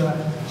something, make sure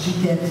she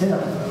can't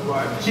tell.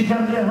 She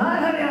comes in, hi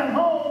honey, I'm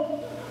home.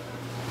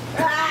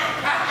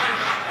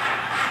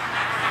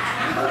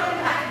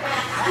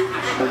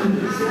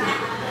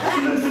 She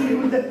looks at me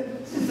with that,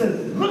 she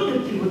says, look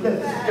at you with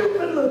that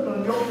stupid look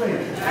on your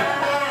face.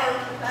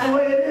 That's the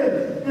way it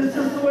is. It's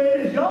just the way it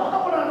is. Y'all know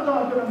what I'm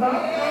talking about.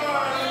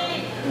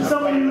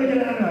 Some of you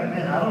looking at me like,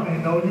 man, I don't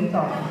even know what he's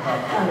talking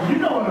about. You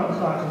know what I'm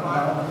talking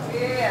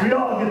about. We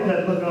all get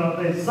that look on our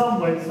face some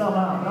way,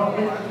 somehow, don't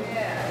we?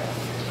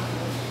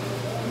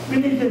 We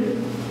need to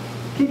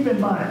keep in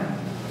mind,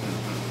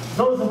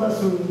 those of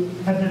us who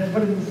have been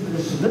put in this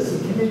position,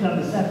 listen, you need to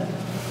understand,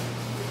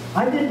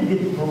 I didn't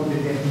get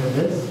voted into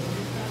this.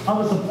 I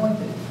was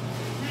appointed.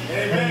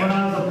 Amen. And when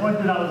I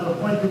was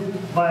appointed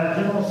by a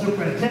general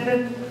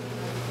superintendent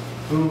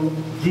who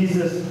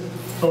Jesus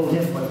told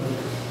him what to do.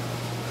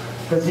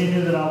 Because he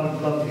knew that I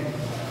would love him,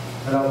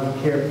 that I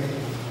would care for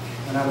him,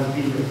 and I would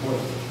be here for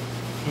him.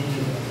 He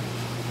knew that.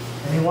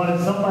 And he wanted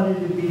somebody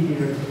to be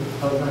here.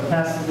 I was going to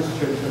pastor this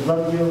church that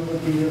loved you and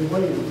would be here for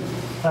you.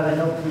 Try to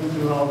help you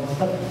through all the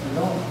stuff that you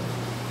know.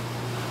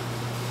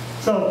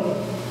 So,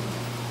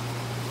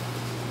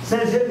 it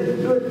says here to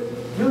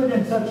do it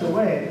in such a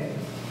way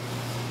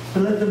to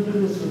let them do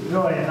this with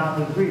joy and not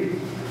with grief.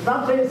 But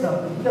I'll tell you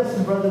something. We've got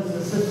some brothers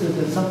and sisters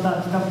that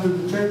sometimes come through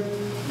the church.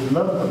 We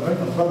love to bring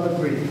a brother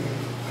grief.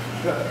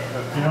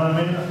 You know what I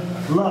mean?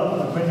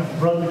 Love to bring a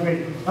brother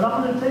grief. But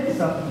I'm going to tell you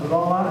something with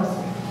all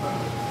honesty.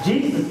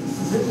 Jesus, this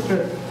is his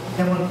church.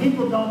 And when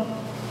people don't,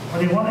 when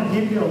they want to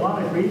give you a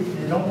lot of grief, and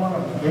you don't want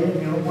to obey,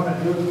 you don't want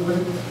to do it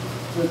with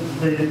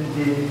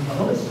the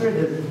Holy Spirit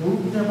has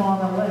moved them on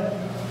their way.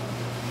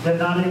 They're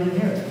not even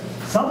here.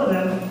 Some of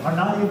them are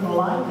not even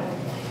alive anymore.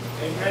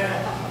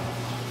 Amen.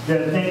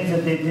 There are things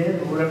that they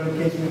did, or whatever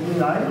the case may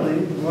be. I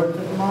believe the Lord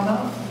took them on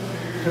out,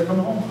 took them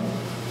home.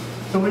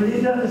 So we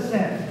need to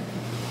understand.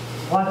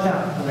 Watch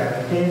out for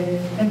that, okay?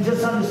 And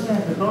just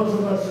understand that those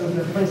of us who have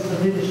been placed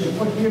in leadership,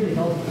 we're here to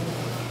help you.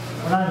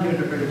 We're not here to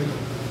hurt you.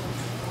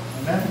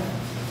 Amen?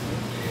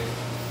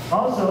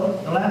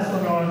 Also, the last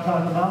one I want to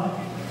talk about,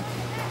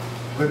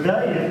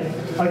 rebellion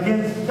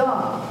against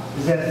God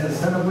is as the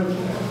sin of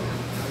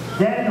witchcraft.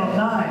 Daniel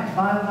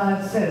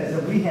 9:5-9 says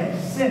that we have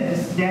sinned.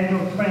 This is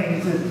Daniel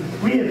praying. It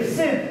says, we have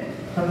sinned,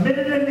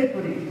 committed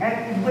iniquity,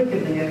 acted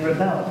wickedly, and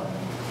rebelled,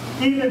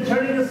 even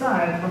turning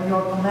aside from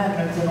your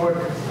commandments and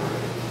ordinances.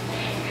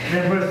 And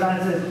then verse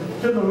 9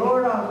 says, to the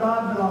Lord our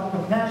God belong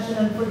compassion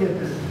and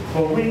forgiveness,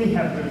 for we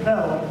have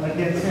rebelled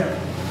against him.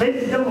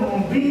 Ladies and gentlemen,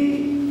 when we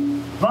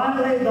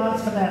violate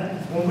God's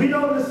commandments, when we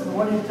don't listen to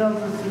what he tells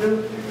us to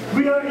do,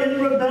 we are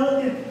in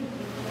rebellion.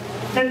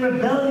 And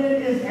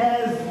rebellion is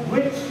as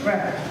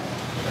witchcraft.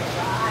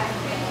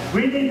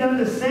 We need to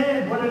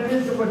understand what it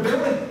is that we're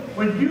doing.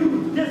 When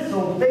you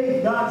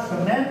disobey God's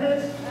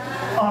commandments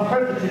on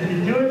purpose,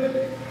 and you do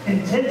it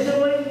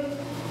intentionally,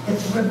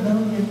 it's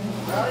rebellion.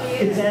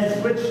 It's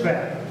as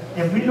witchcraft.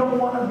 And we don't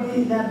want to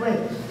be that way.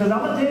 Because I'm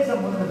going to tell you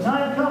something, when the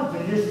time comes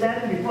and you're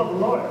standing before the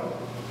Lord,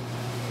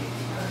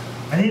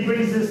 and he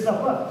brings this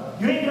stuff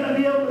up, you ain't going to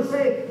be able to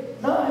say,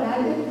 Lord,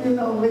 I didn't do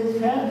no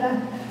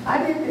witchcraft.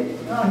 I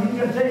didn't. No, he's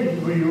going to tell you,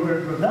 you were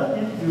in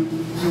rebellion.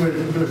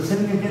 You were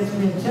sinning against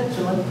me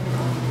intentionally.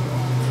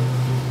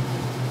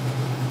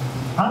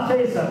 I'll tell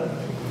you something.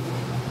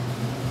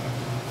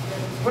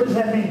 What does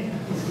that mean?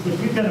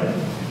 If you're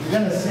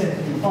gonna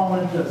sin, you fall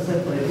into a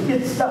sin place, you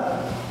get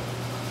stuck.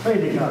 Pray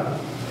to God.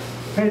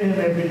 Pray to him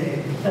every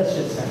day. That's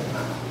just sin.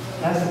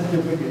 Ask him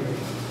to forgive you.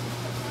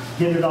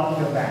 Get it off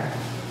your back.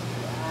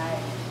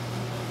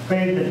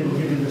 Pray that he will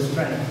give you the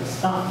strength to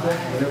stop that,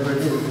 whatever it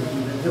is that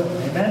you've been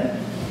doing.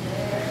 Amen?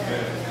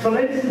 So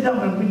ladies and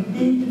gentlemen, we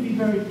need to be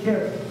very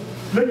careful,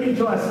 looking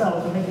to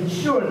ourselves and making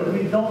sure that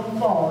we don't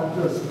fall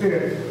into a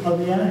spirit of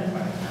the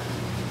Antichrist,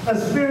 a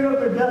spirit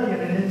of rebellion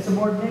and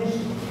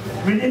insubordination.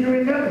 We need to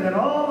remember that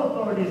all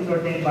authority is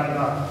ordained by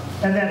God,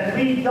 and that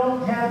we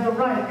don't have the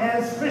right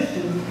as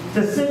Christians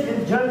to sit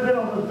in judgment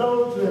over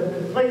those who have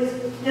been placed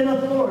in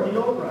authority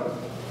over us.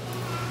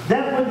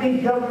 That would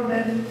be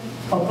government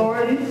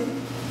authorities,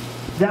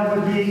 that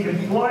would be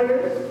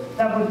employers,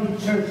 that would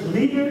be church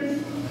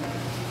leaders,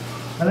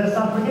 and let's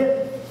not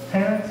forget,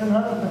 parents and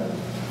husbands.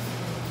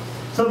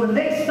 So the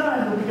next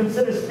time that we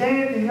consider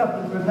standing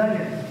up in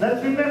rebellion,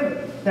 let's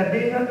remember that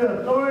being under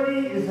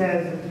authority is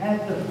an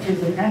act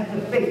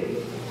of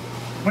faith.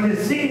 When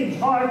it seems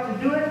hard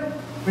to do it,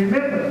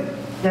 remember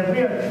that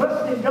we are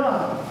trusting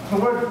God to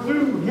work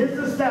through His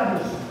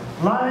established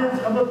lines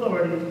of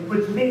authority,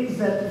 which means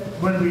that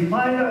when we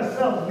find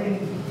ourselves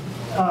being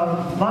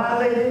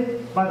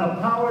violated by the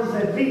powers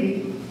that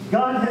be,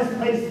 God has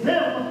placed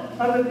them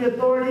under the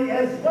authority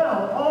as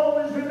well.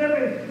 Always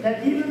remembering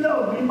that even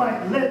though we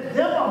might let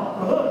them off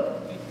the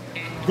hook,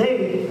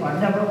 they are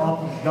never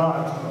off of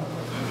God's hook.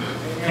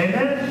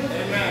 Amen?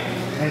 Amen.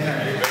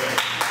 Amen.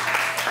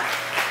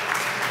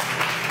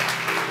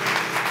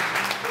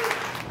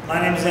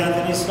 My name is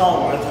Anthony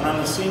Stallworth, and I'm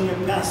a senior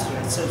pastor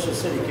at Central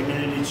City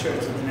Community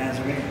Church of the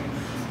Nazarene.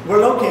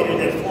 We're located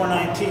at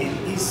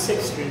 419 East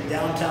 6th Street,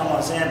 downtown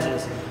Los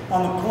Angeles,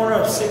 on the corner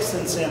of 6th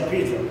and San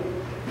Pedro.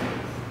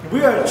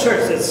 We are a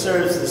church that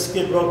serves the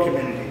Skid Row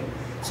community,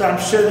 so I'm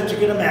sure that you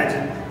can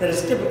imagine that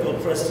it's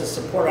difficult for us to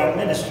support our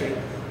ministry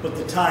with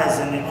the tithes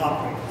and the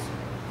offerings.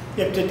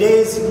 If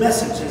today's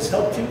message has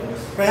helped you,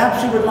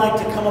 perhaps you would like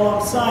to come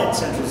alongside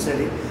Central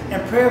City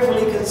and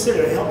prayerfully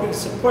consider helping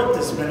support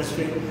this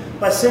ministry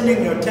by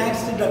sending your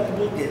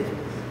tax-deductible gift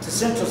to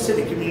Central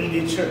City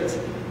Community Church,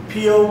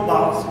 P.O.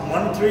 Box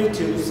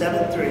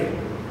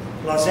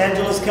 13273, Los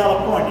Angeles,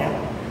 California,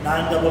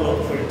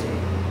 90013.